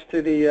boards next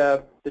to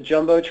the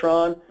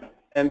Jumbotron,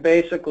 and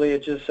basically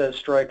it just says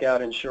strike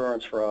out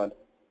insurance fraud.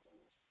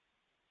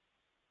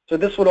 So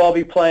this would all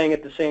be playing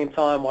at the same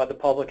time while the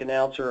public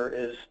announcer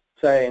is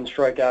saying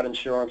strike out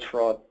insurance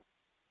fraud.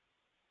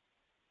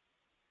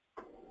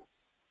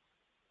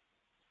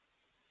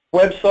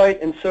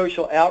 Website and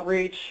social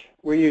outreach.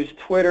 We use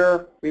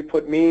Twitter. We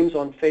put memes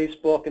on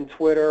Facebook and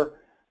Twitter.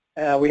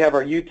 We have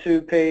our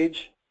YouTube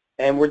page,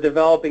 and we're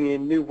developing a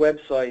new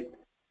website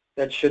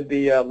that should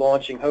be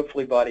launching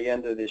hopefully by the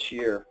end of this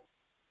year.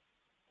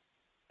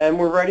 And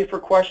we're ready for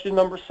question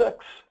number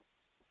 6.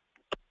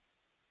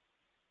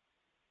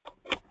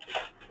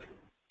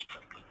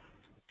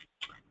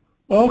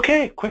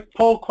 Okay, quick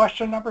poll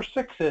question number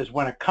 6 is,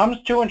 when it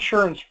comes to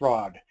insurance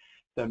fraud,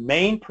 the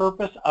main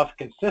purpose of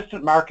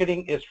consistent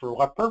marketing is for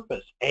what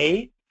purpose?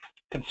 A,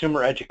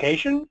 consumer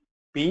education.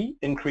 B,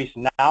 increased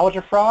knowledge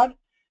of fraud.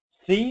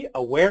 C,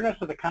 awareness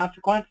of the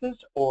consequences.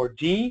 Or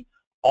D,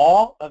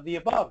 all of the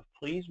above.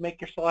 Please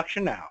make your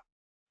selection now.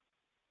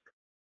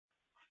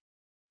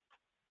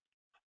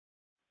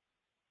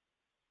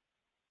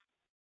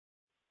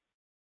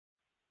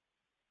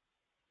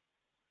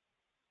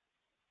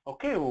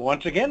 Okay, well,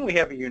 once again, we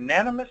have a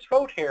unanimous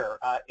vote here.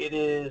 It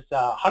is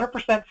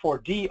 100% for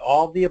D,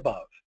 all of the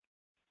above.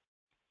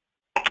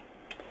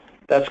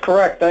 That's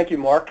correct. Thank you,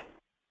 Mark.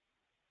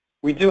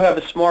 We do have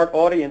a smart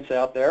audience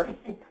out there.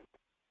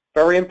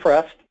 Very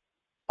impressed.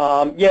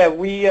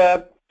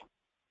 The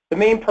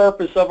main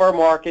purpose of our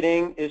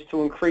marketing is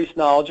to increase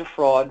knowledge of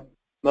fraud,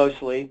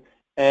 mostly,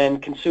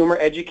 and consumer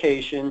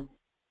education.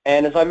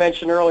 And as I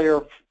mentioned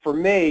earlier, for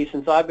me,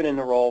 since I've been in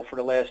the role for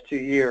the last 2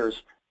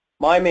 years,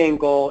 my main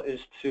goal is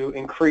to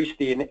increase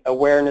the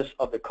awareness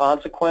of the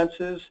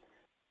consequences,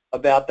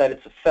 about that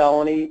it's a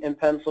felony in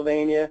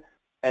Pennsylvania,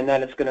 and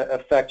that it's going to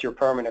affect your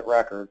permanent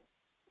record.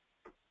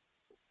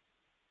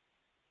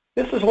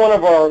 This is one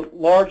of our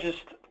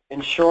largest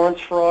insurance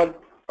fraud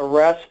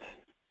arrests,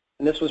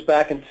 and this was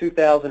back in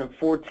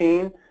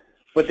 2014,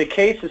 but the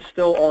case is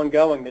still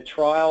ongoing. The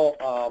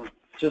trial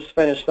just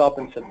finished up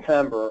in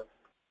September,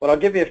 but I'll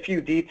give you a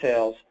few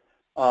details.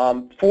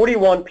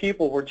 41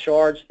 people were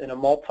charged in a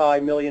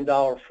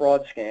multi-million-dollar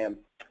fraud scam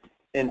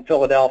in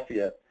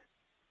Philadelphia.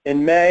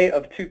 In May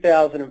of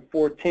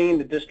 2014,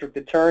 the district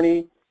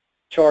attorney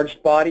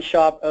charged body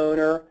shop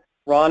owner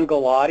Ron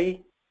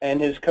Galati and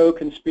his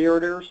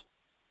co-conspirators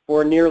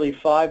for a nearly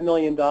 $5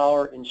 million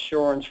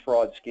insurance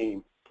fraud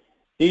scheme.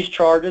 These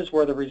charges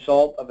were the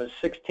result of a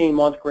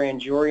 16-month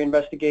grand jury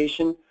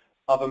investigation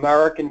of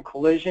American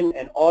Collision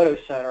and Auto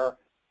Center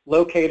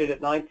located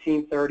at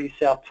 1930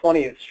 South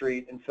 20th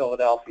Street in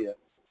Philadelphia.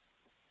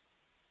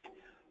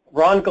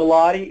 Ron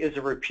Galati is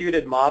a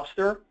reputed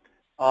mobster.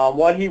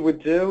 What he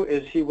would do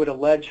is he would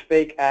allege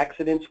fake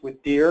accidents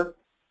with deer.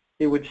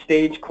 He would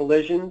stage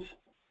collisions,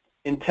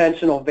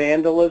 intentional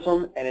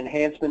vandalism, and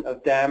enhancement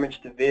of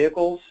damage to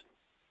vehicles.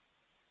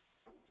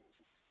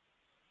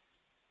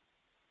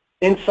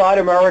 Inside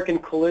American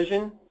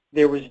Collision,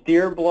 there was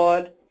deer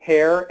blood,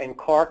 hair, and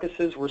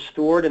carcasses were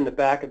stored in the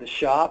back of the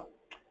shop.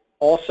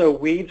 Also,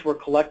 weeds were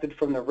collected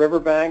from the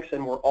riverbanks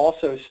and were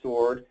also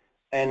stored,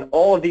 and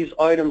all of these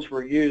items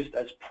were used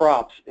as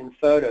props in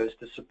photos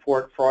to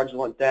support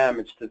fraudulent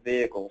damage to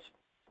vehicles.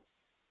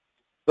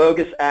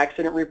 Bogus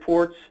accident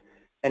reports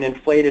and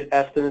inflated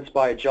estimates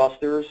by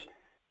adjusters.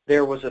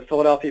 There was a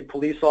Philadelphia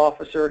police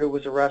officer who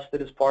was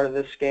arrested as part of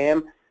this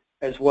scam,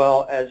 as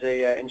well as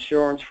an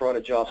insurance fraud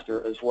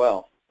adjuster as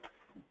well.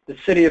 The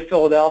City of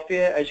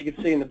Philadelphia, as you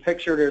can see in the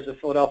picture, there's a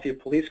Philadelphia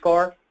police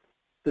car.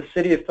 The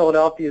City of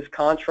Philadelphia's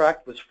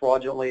contract was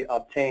fraudulently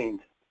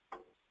obtained.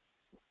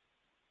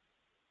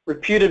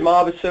 Reputed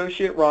mob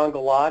associate Ron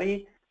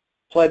Galati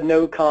pled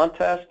no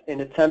contest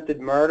in attempted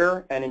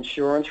murder and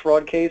insurance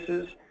fraud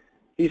cases.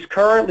 He's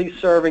currently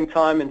serving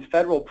time in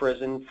federal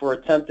prison for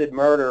attempted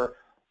murder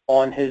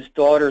on his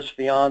daughter's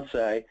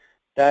fiance.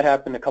 That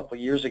happened a couple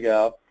of years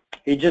ago.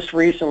 He just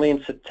recently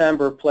in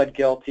September pled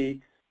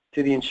guilty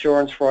to the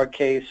insurance fraud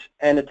case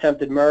and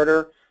attempted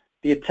murder.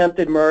 The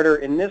attempted murder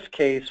in this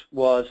case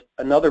was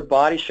another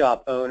body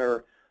shop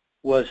owner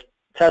was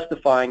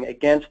testifying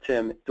against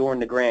him during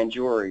the grand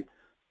jury.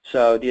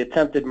 So the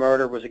attempted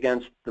murder was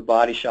against the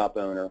body shop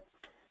owner.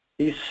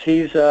 He's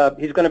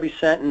going to be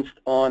sentenced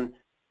on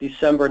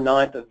December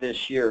 9th of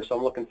this year, so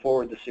I'm looking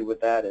forward to see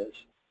what that is.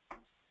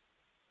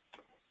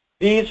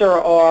 These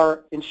are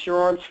our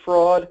insurance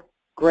fraud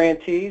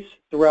grantees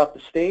throughout the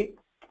state.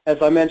 As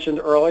I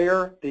mentioned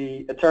earlier,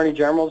 the Attorney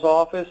General's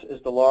office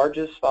is the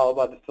largest, followed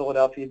by the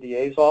Philadelphia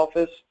DA's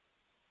office.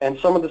 And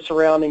some of the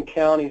surrounding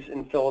counties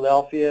in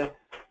Philadelphia,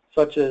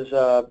 such as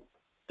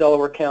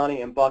Delaware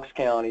County and Bucks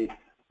County,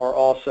 are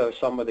also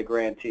some of the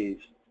grantees.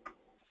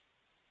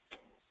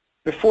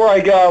 Before I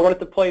go, I wanted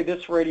to play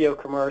this radio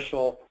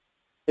commercial.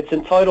 It's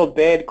entitled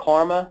Bad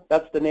Karma.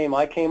 That's the name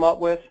I came up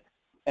with.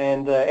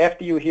 And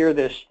after you hear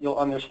this, you'll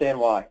understand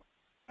why.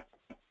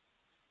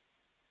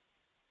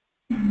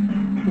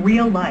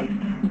 Real life,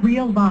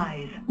 real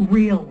lies,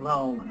 real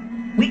low.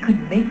 We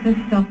couldn't make this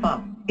stuff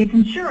up. It's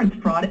insurance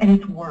fraud at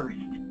its worst.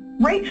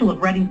 Rachel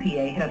of Reading,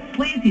 PA had a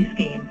sleazy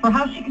scheme for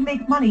how she can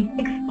make money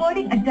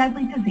exploiting a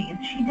deadly disease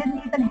she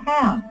didn't even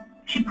have.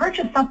 She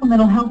purchased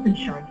supplemental health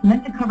insurance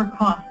meant to cover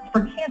costs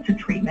for cancer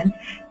treatments,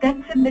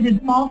 then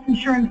submitted false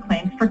insurance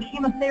claims for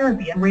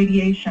chemotherapy and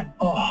radiation.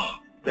 Oh,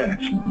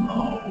 that's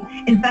low.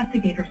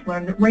 Investigators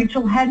learned that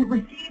Rachel hadn't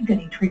received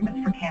any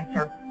treatments for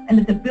cancer, and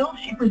that the bills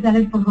she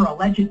presented for her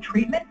alleged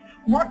treatment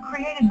weren't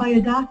created by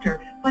a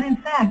doctor, but in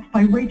fact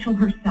by Rachel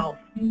herself.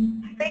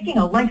 Faking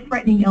a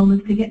life-threatening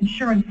illness to get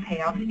insurance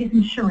payouts is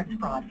insurance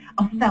fraud,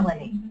 a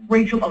felony.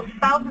 Rachel owes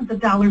thousands of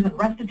dollars in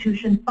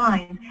restitution,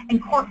 fines,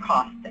 and court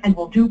costs, and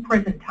will do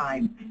prison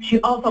time. She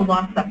also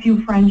lost the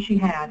few friends she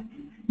had.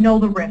 Know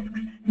the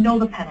risks, know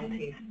the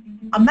penalties.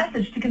 A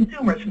message to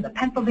consumers from the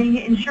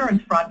Pennsylvania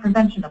Insurance Fraud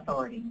Prevention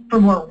Authority. For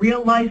more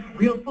real-life,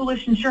 real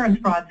foolish insurance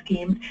fraud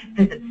schemes,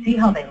 visit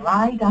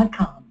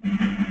seehowtheylie.com.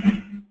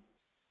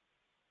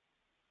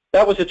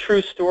 That was a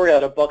true story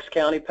out of Bucks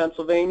County,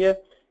 Pennsylvania.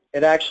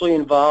 It actually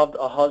involved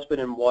a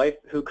husband and wife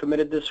who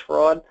committed this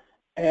fraud.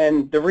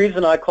 And the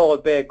reason I call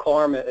it bad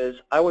karma is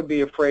I would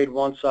be afraid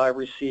once I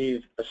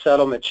receive a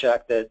settlement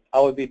check that I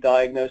would be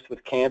diagnosed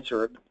with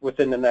cancer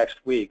within the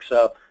next week.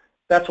 So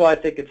that's why I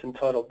think it's in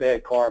total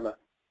bad karma.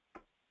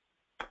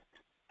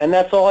 And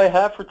that's all I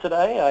have for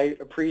today. I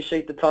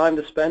appreciate the time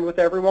to spend with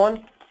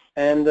everyone.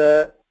 And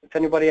if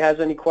anybody has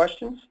any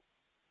questions.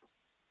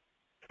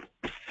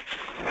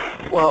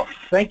 Well,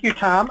 thank you,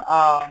 Tom.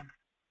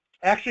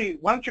 Actually,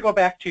 why don't you go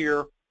back to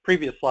your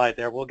previous slide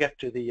there? We'll get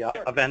to the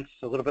events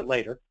a little bit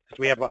later because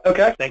we have.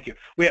 Okay. Thank you.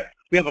 We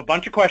have a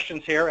bunch of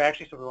questions here,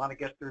 actually, so we want to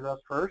get through those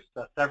first.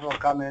 Several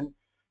come in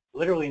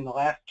literally in the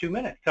last 2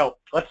 minutes. So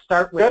let's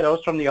start with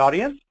those from the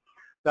audience.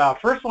 The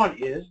first one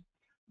is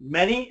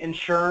many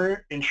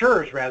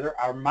insurers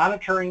are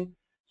monitoring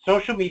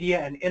social media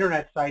and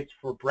internet sites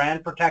for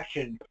brand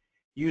protection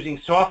using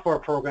software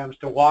programs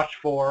to watch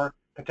for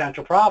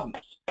potential problems.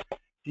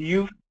 Do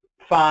you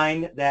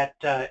find that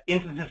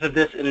instances of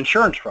this in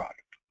insurance fraud?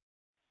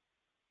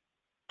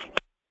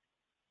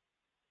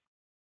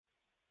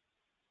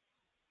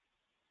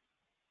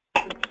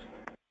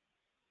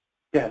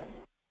 Yeah.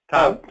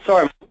 Tom?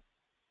 Sorry.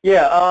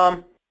 Yeah.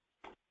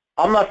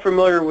 I'm not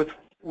familiar with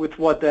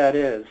what that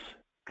is.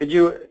 Could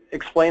you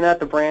explain that,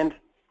 the brand?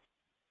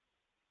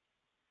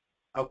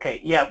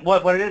 Okay. Yeah.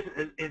 What it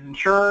is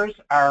insurers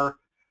are.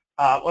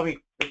 Let me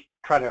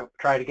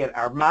try to get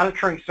are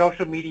monitoring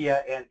social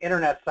media and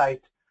internet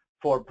sites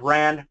for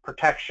brand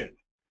protection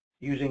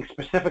using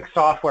specific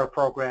software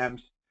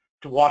programs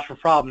to watch for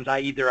problems,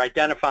 i.e. they're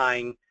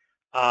identifying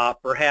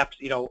perhaps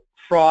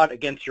fraud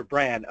against your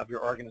brand of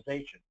your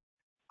organization.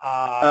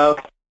 Does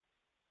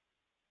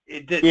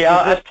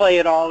this play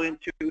it all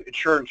into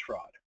insurance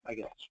fraud? I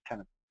guess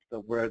kind of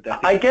the word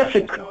that I guess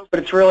it could, but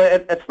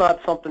it's not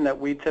something that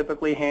we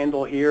typically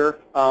handle here.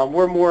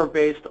 We're more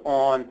based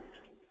on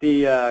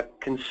the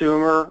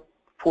consumer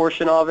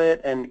portion of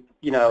it, and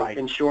right.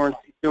 Insurance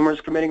consumers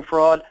committing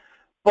fraud.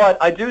 But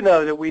I do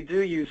know that we do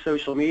use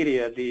social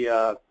media,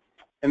 the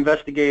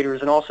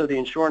investigators and also the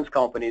insurance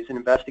companies in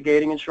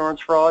investigating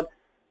insurance fraud.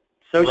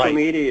 Social right.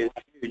 media is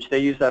huge. They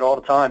use that all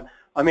the time.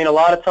 I mean, a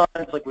lot of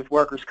times, like with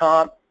workers'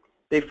 comp,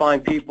 they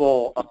find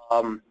people,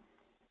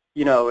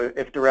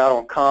 if they're out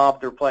on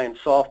comp, they're playing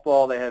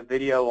softball, they have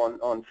video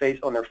on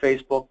their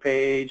Facebook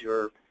page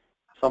or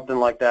something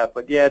like that.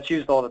 But yeah, it's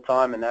used all the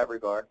time in that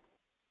regard.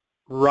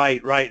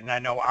 Right, and I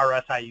know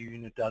our SIU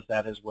unit does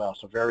that as well,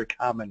 so very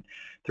common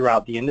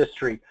throughout the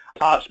industry.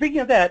 Speaking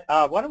of that,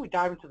 why don't we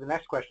dive into the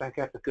next question? I think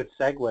that's a good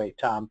segue,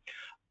 Tom.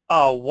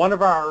 One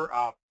of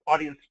our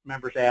audience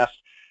members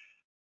asked,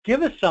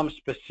 give us some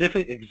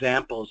specific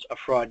examples of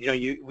fraud.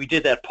 We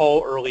did that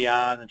poll early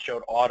on and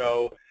showed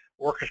auto,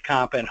 workers'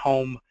 comp, and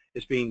home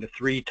as being the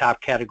 3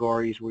 top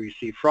categories where you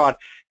see fraud.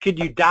 Could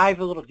you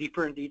dive a little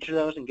deeper into each of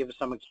those and give us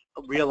some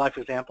real-life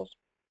examples?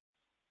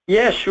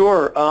 Yeah,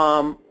 sure.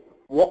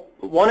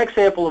 One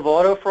example of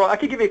auto fraud, I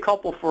could give you a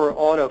couple for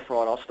auto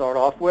fraud I'll start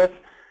off with.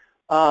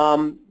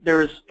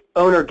 There's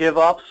owner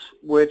give-ups,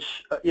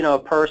 which, a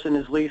person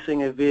is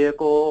leasing a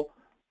vehicle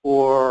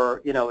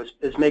or,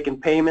 is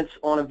making payments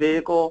on a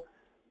vehicle,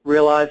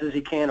 realizes he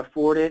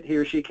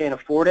or she can't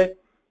afford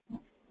it.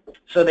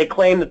 So they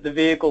claim that the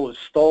vehicle is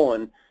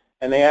stolen,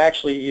 and they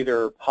actually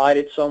either hide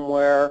it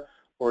somewhere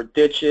or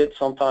ditch it.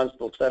 Sometimes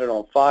they'll set it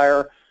on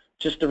fire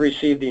just to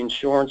receive the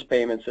insurance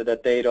payment so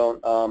that they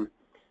don't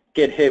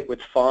get hit with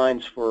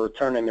fines for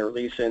turning their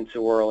lease in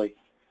too early.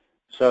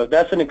 So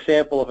that's an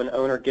example of an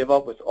owner give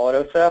up with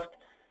auto theft.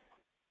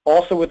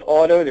 Also with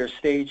auto, there's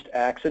staged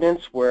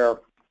accidents where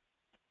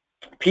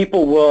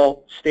people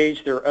will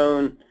stage their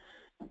own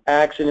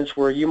accidents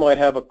where you might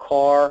have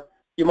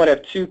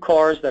 2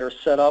 cars that are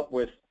set up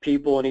with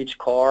people in each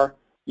car.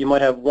 You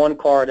might have one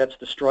car that's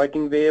the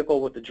striking vehicle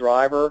with the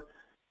driver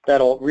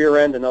that'll rear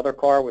end another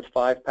car with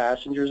 5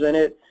 passengers in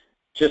it,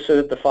 just so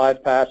that the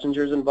 5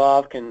 passengers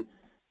involved can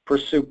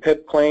pursue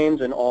PIP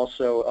claims and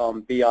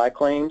also BI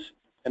claims,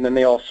 and then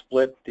they all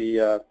split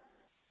the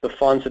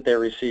funds that they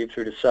receive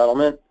through the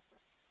settlement.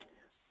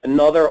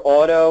 Another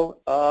auto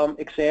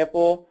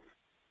example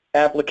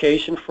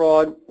application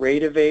fraud,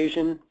 rate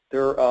evasion,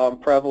 they're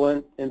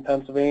prevalent in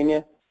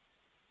Pennsylvania.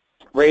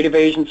 Rate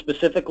evasion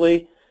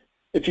specifically,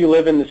 if you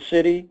live in the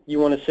city, you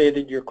want to say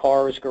that your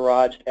car is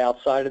garaged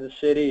outside of the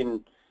city,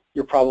 and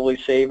you're probably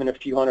saving a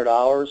few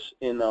 $100s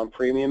in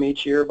premium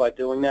each year by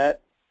doing that.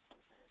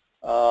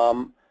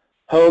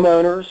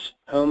 Homeowners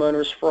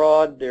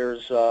fraud,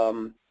 there's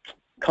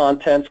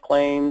contents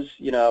claims,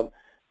 you know,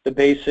 the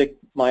basic,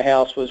 my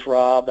house was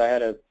robbed, I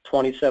had a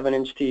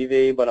 27-inch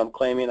TV, but I'm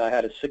claiming I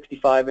had a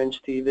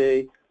 65-inch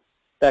TV,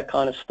 that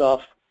kind of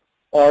stuff.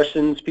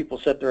 Arsons, people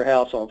set their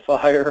house on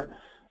fire.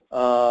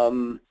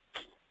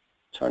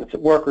 Trying to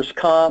think, workers'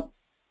 comp,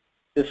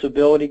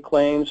 disability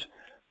claims.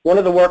 One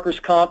of the workers'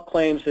 comp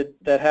claims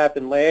that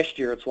happened last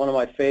year, it's one of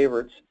my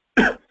favorites,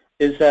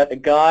 is that a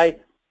guy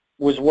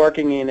was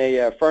working in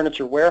a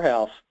furniture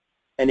warehouse,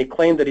 and he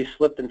claimed that he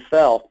slipped and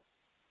fell.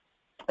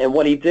 And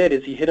what he did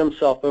is he hit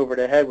himself over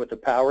the head with a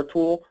power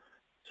tool,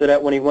 so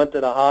that when he went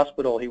to the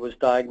hospital, he was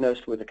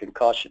diagnosed with a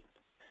concussion.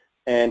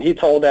 And he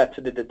told that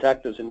to the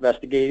detectives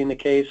investigating the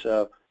case,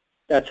 so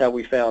that's how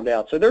we found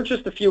out. So they're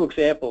just a few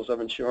examples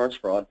of insurance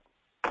fraud.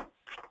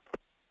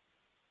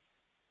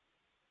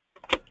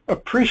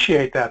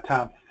 Appreciate that,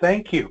 Tom.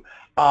 Thank you.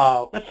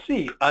 Let's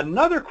see.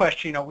 Another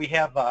question. You know, we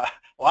have a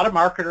lot of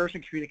marketers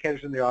and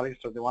communicators in the audience,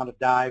 so they want to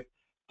dive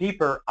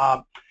deeper.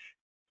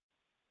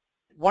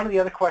 One of the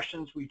other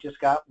questions we just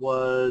got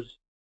was,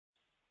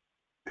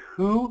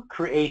 who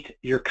creates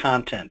your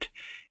content?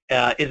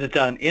 Is it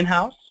done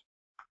in-house,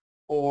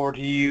 or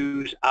do you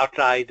use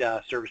outside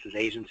services,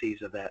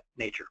 agencies of that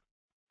nature?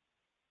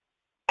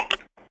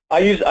 I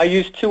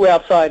use two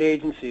outside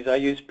agencies. I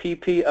use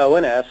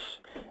PPO&S,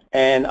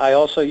 and I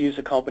also use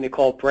a company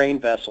called Brain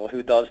Vessel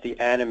who does the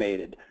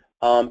animated.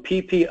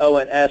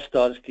 PPO&S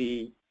does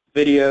the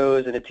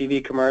videos and the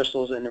TV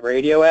commercials and the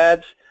radio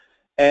ads,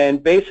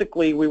 and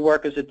basically we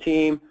work as a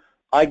team.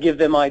 I give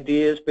them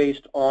ideas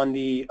based on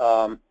the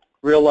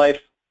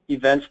real-life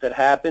events that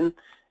happen,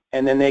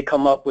 and then they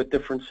come up with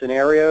different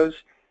scenarios,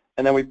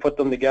 and then we put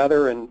them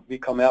together and we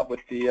come out with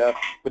the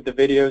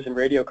videos and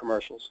radio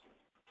commercials.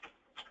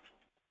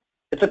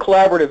 It's a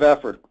collaborative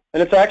effort,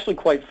 and it's actually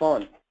quite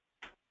fun.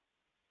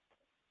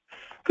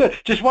 Good.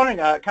 Just wondering,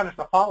 kind of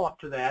a follow-up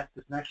to that,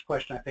 this next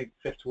question I think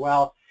fits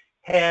well.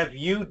 Have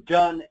you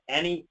done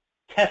any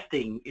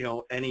testing, you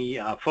know, any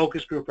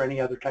focus group or any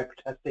other type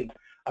of testing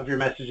of your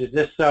messages?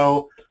 If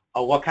so,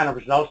 what kind of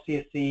results do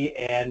you see,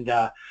 and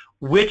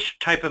which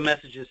type of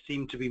messages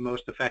seem to be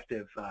most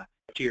effective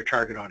to your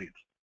target audience?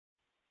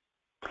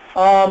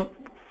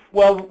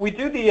 Well, we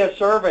do the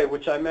survey,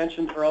 which I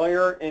mentioned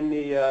earlier in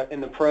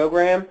the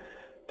program.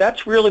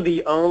 That's really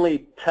the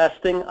only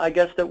testing, I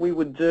guess, that we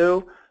would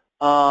do.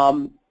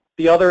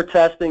 The other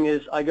testing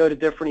is I go to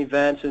different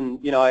events, and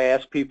you know, I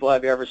ask people,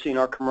 have you ever seen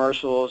our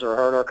commercials or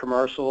heard our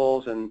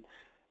commercials, and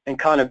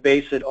kind of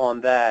base it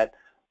on that.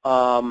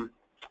 So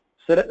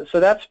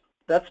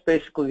that's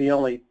basically the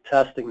only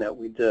testing that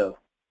we do.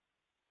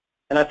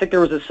 And I think there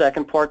was a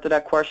second part to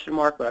that question,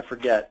 Mark, but I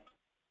forget.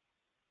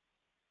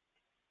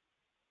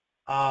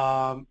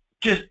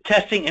 Just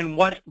testing, and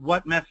what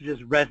messages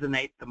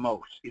resonate the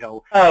most, you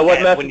know.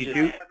 What messages? When you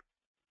do,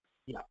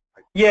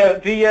 yeah,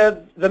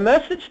 the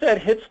message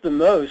that hits the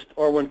most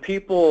are when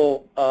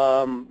people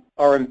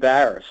are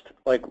embarrassed.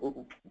 Like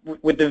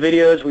with the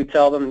videos, we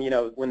tell them, you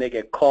know, when they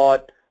get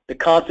caught, the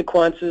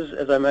consequences,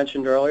 as I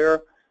mentioned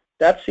earlier,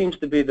 that seems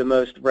to be the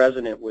most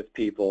resonant with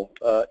people,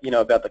 you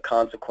know, about the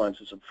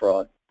consequences of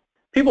fraud.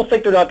 People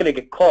think they're not going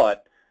to get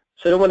caught,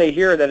 so then when they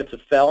hear that it's a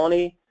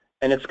felony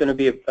and it's going to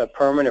be a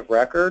permanent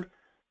record,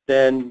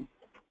 then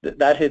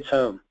that hits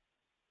home.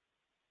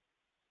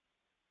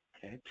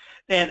 Okay.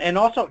 And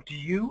also, do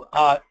you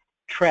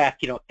track,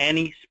 you know,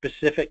 any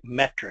specific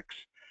metrics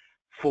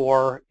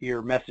for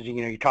your messaging?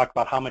 You know, you talked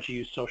about how much you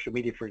use social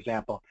media, for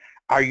example.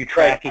 Are you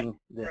tracking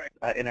this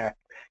in a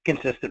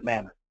consistent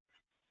manner?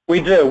 We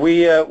do.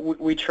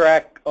 We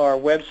track our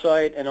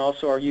website and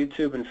also our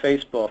YouTube and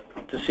Facebook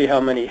to see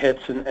how many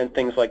hits and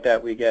things like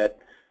that we get.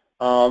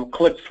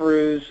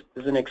 Click-throughs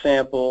is an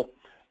example.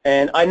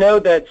 And I know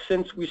that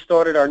since we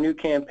started our new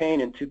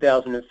campaign in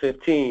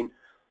 2015,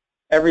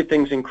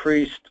 everything's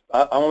increased,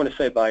 I want to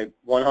say, by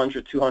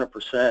 100,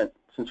 200%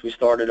 since we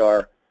started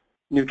our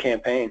new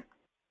campaign.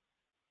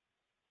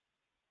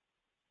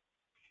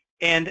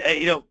 And,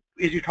 you know,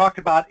 as you talked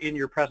about in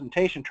your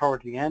presentation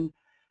towards the end,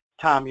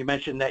 Tom, you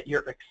mentioned that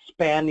you're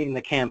expanding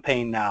the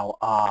campaign now,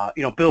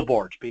 you know,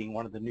 billboards being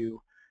one of the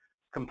new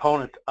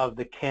components of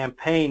the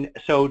campaign.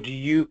 So do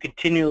you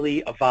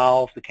continually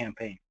evolve the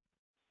campaign?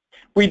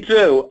 We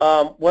do.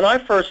 When I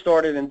first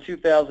started in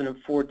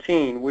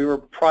 2014, we were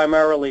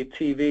primarily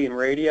TV and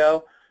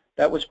radio.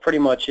 That was pretty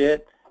much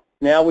it.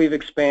 Now we've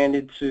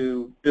expanded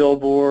to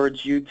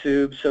billboards,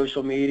 YouTube,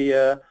 social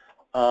media,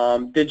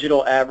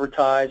 digital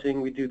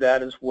advertising. We do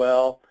that as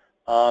well.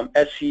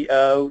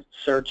 SEO,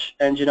 search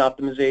engine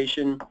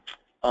optimization,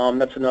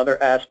 that's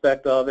another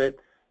aspect of it.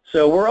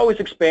 So we're always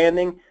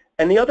expanding.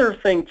 And the other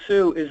thing,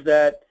 too, is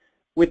that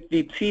with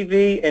the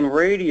TV and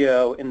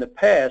radio in the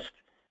past,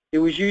 it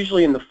was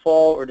usually in the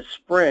fall or the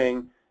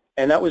spring,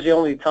 and that was the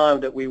only time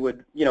that we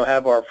would,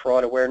 have our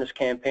fraud awareness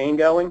campaign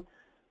going.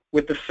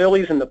 With the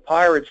Phillies and the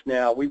Pirates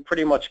now, we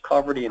pretty much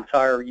cover the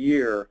entire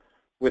year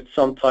with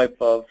some type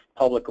of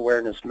public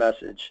awareness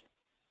message.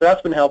 So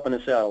that's been helping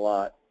us out a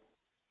lot.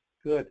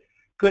 Good,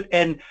 good.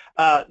 And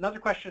another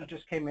question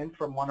just came in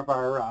from one of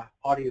our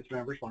audience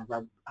members, one of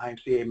our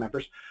IMCA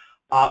members.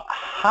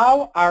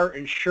 How are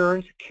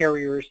insurance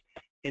carriers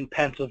in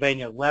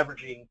Pennsylvania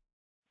leveraging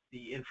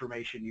the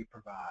information you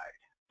provide?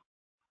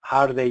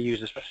 How do they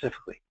use it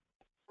specifically?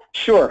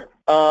 Sure.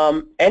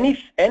 Any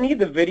of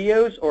the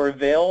videos are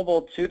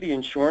available to the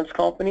insurance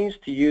companies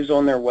to use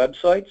on their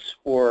websites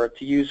or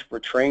to use for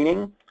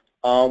training.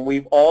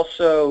 We've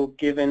also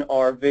given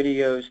our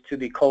videos to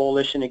the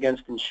Coalition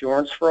Against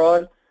Insurance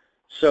Fraud.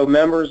 So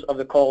members of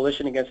the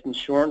Coalition Against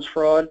Insurance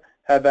Fraud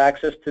have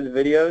access to the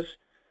videos.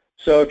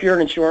 So if you're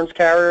an insurance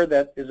carrier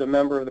that is a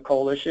member of the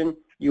coalition,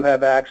 you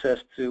have access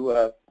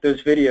to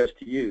those videos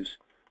to use,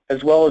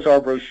 as well as our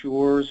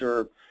brochures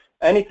or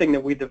anything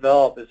that we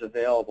develop is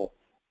available.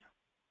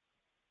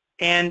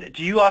 And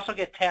do you also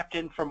get tapped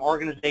in from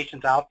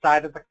organizations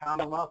outside of the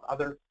Commonwealth,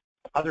 other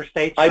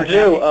states? I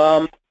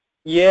do.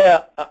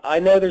 Yeah, I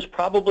know there's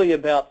probably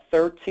about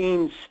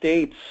 13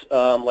 states,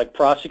 like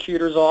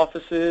prosecutors'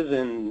 offices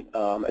and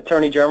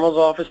Attorney General's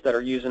office that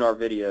are using our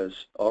videos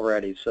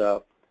already.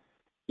 So,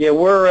 yeah,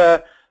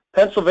 we're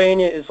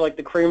Pennsylvania is like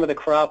the cream of the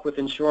crop with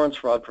insurance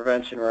fraud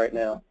prevention right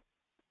now.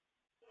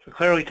 So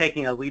clearly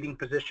taking a leading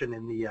position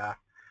in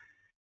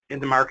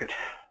the market.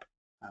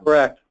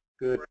 Correct.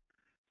 Good.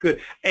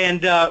 Good.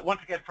 And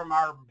once again, from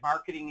our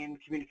marketing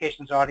and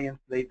communications audience,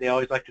 they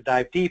always like to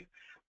dive deep.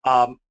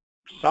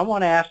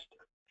 Someone asked,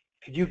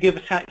 could you give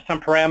us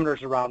some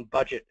parameters around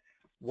budget?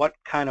 What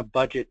kind of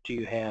budget do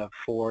you have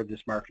for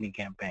this marketing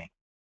campaign?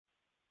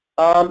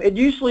 It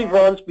usually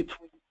runs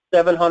between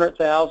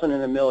 $700,000 and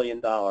 $1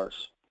 million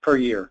per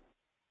year.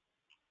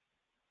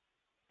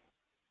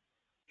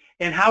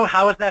 And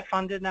how is that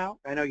funded now?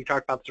 I know you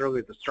talked about this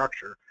earlier, the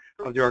structure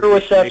of the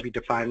organization. Maybe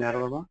define that a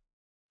little more.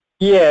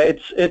 Yeah,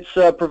 it's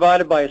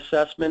provided by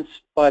assessments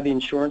by the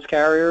insurance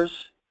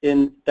carriers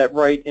that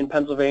write in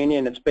Pennsylvania,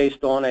 and it's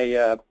based on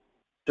a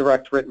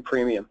direct written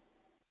premium.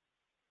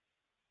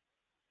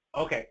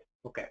 Okay,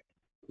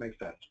 makes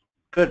sense.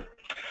 Good.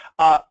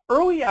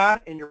 Early on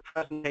in your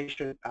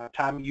presentation,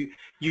 Tom,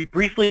 you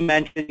briefly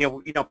mentioned,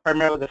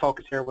 primarily the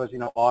focus here was,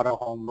 auto,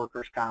 home,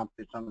 workers' comp,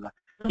 and some of the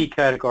key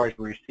categories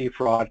where you see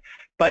fraud,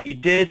 but you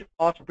did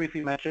also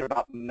briefly mention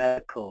about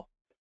medical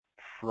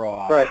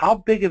fraud. Right. How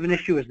big of an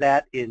issue is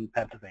that in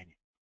Pennsylvania?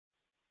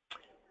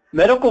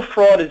 Medical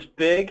fraud is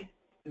big.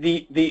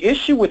 The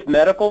issue with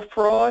medical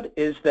fraud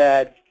is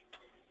that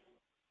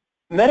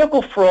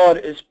medical fraud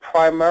is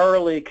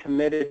primarily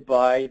committed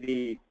by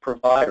the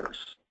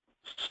providers.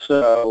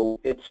 So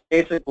it's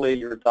basically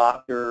your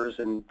doctors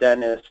and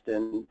dentists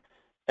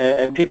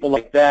and people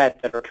like that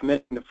are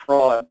committing the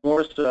fraud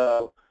more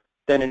so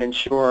than an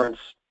insurance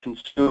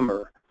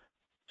consumer.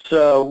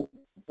 So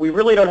we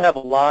really don't have a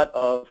lot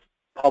of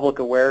public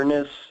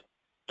awareness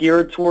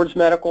geared towards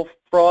medical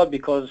fraud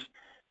because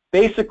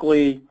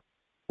basically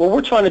what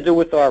we're trying to do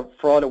with our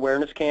fraud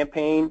awareness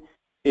campaign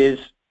is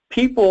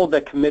people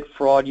that commit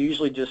fraud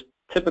usually just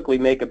typically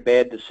make a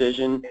bad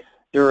decision.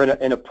 They're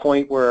in a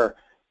point where,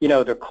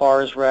 their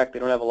car is wrecked, they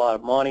don't have a lot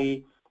of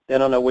money, they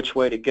don't know which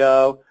way to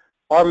go.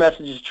 Our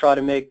message is to try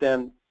to make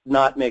them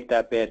not make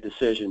that bad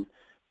decision.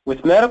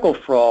 With medical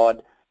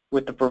fraud,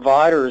 with the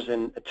providers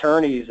and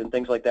attorneys and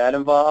things like that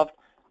involved,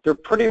 they're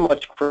pretty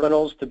much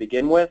criminals to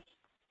begin with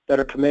that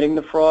are committing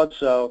the fraud,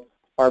 so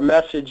our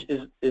message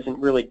isn't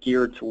really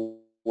geared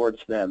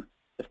towards them,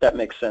 if that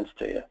makes sense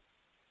to you.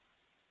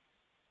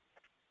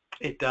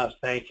 It does.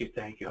 Thank you.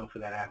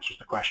 Hopefully that answers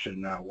the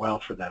question well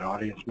for that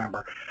audience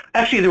member.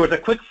 Actually, there was a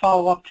quick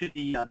follow-up to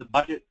the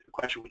budget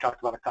question we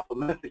talked about a couple of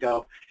minutes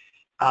ago.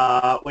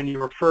 When you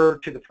refer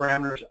to the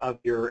parameters of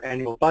your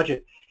annual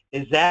budget,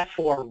 is that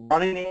for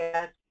running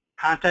ads,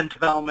 content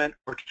development,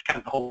 or just kind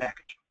of the whole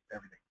package,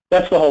 everything?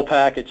 That's the whole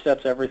package.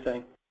 That's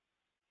everything.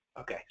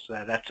 Okay,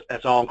 so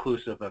that's all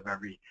inclusive of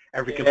every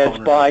component. It's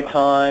buy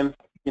time,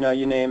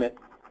 you name it.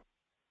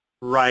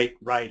 Right.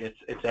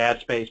 It's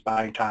ad space,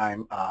 buying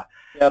time,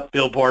 Yep.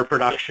 billboard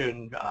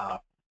production,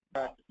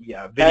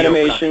 video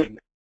animation,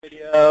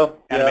 production,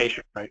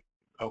 animation, yep. Right?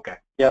 Okay.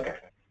 Yep. Okay.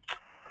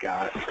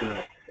 Got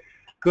it.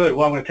 Good.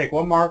 Well, I'm going to take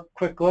one more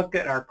quick look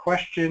at our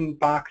question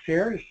box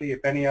here to see if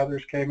any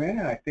others came in,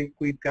 and I think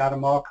we've got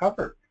them all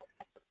covered.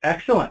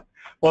 Excellent.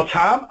 Well,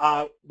 Tom,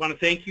 I want to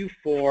thank you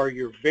for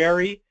your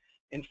very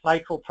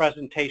insightful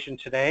presentation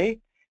today,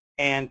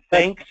 and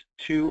thanks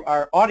to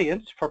our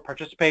audience for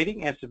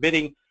participating and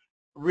submitting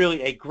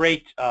really a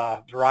great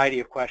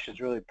variety of questions,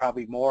 really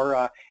probably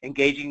more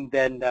engaging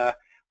than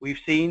we've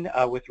seen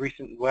with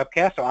recent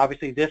webcasts. So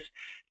obviously this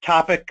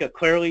topic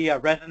clearly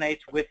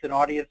resonates with an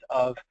audience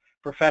of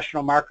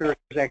professional marketers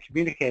and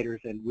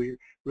communicators, and we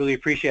really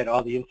appreciate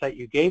all the insight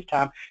you gave,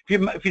 Tom.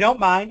 If you don't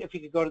mind, if you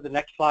could go to the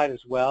next slide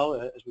as well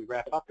as we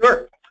wrap up.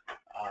 Sure.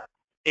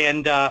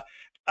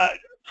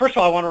 first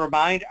of all, I want to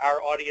remind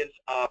our audience,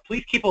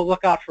 please keep a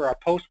lookout for our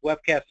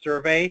post-webcast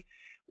survey,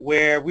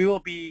 where we will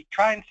be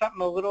trying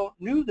something a little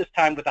new this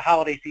time with the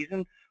holiday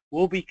season.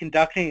 We'll be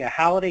conducting a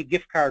holiday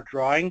gift card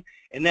drawing,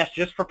 and that's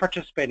just for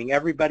participating.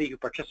 Everybody who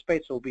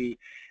participates will be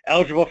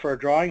eligible for a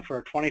drawing for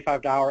a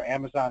 $25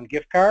 Amazon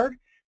gift card,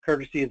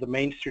 courtesy of the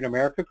Main Street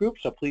America Group,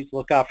 so please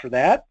look out for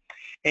that.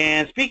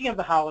 And speaking of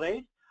the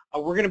holidays,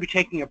 we're going to be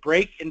taking a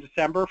break in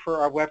December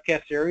for our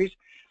webcast series,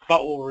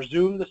 but we'll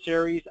resume the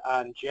series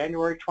on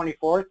January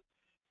 24th,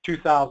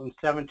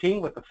 2017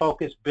 with the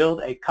focus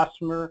Build a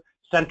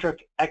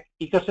Customer-Centric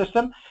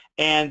Ecosystem,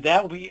 and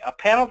that will be a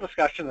panel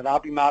discussion that I'll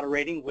be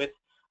moderating with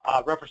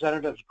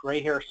representatives of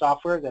Gray Hair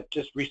Software that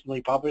just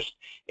recently published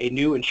a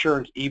new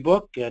insurance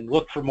ebook, and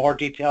look for more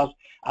details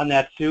on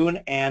that soon.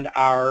 And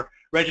our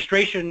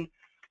registration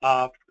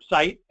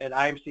site at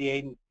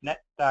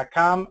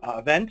imcanet.com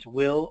event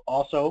will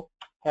also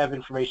have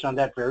information on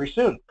that very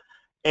soon.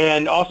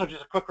 And also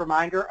just a quick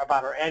reminder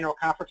about our annual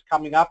conference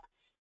coming up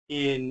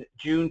in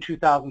June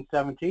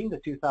 2017, the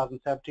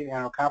 2017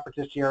 annual conference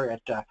this year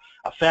at a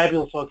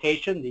fabulous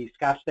location, the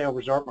Scottsdale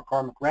Resort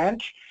McCormick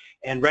Ranch.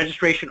 And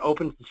registration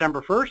opens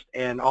December 1st,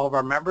 and all of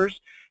our members,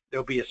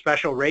 there'll be a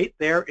special rate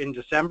there in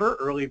December,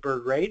 early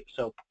bird rate,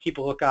 so keep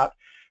a lookout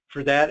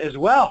for that as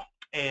well.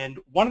 And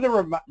one of the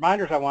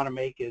reminders I want to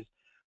make is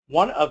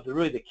one of the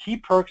really the key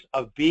perks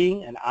of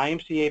being an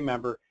IMCA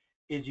member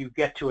is you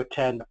get to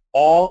attend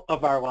all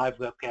of our live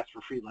webcasts for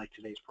free, like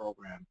today's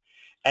program.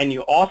 And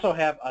you also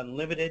have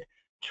unlimited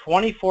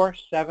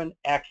 24/7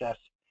 access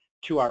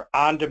to our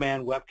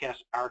on-demand webcast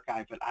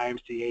archive at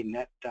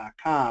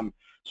imcanet.com.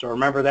 So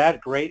remember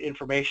that, great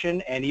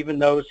information. And even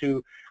those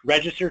who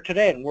registered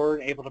today and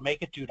weren't able to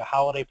make it due to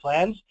holiday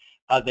plans,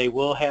 they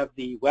will have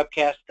the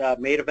webcast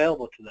made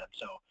available to them.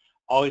 So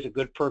always a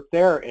good perk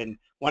there. And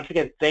once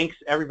again, thanks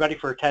everybody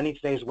for attending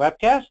today's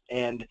webcast.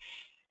 And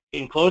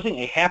in closing,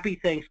 a happy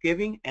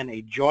Thanksgiving and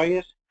a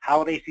joyous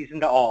holiday season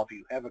to all of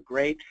you. Have a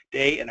great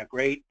day and a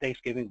great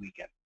Thanksgiving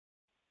weekend.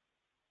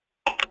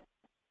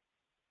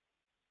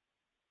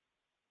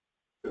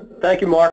 Thank you, Mark.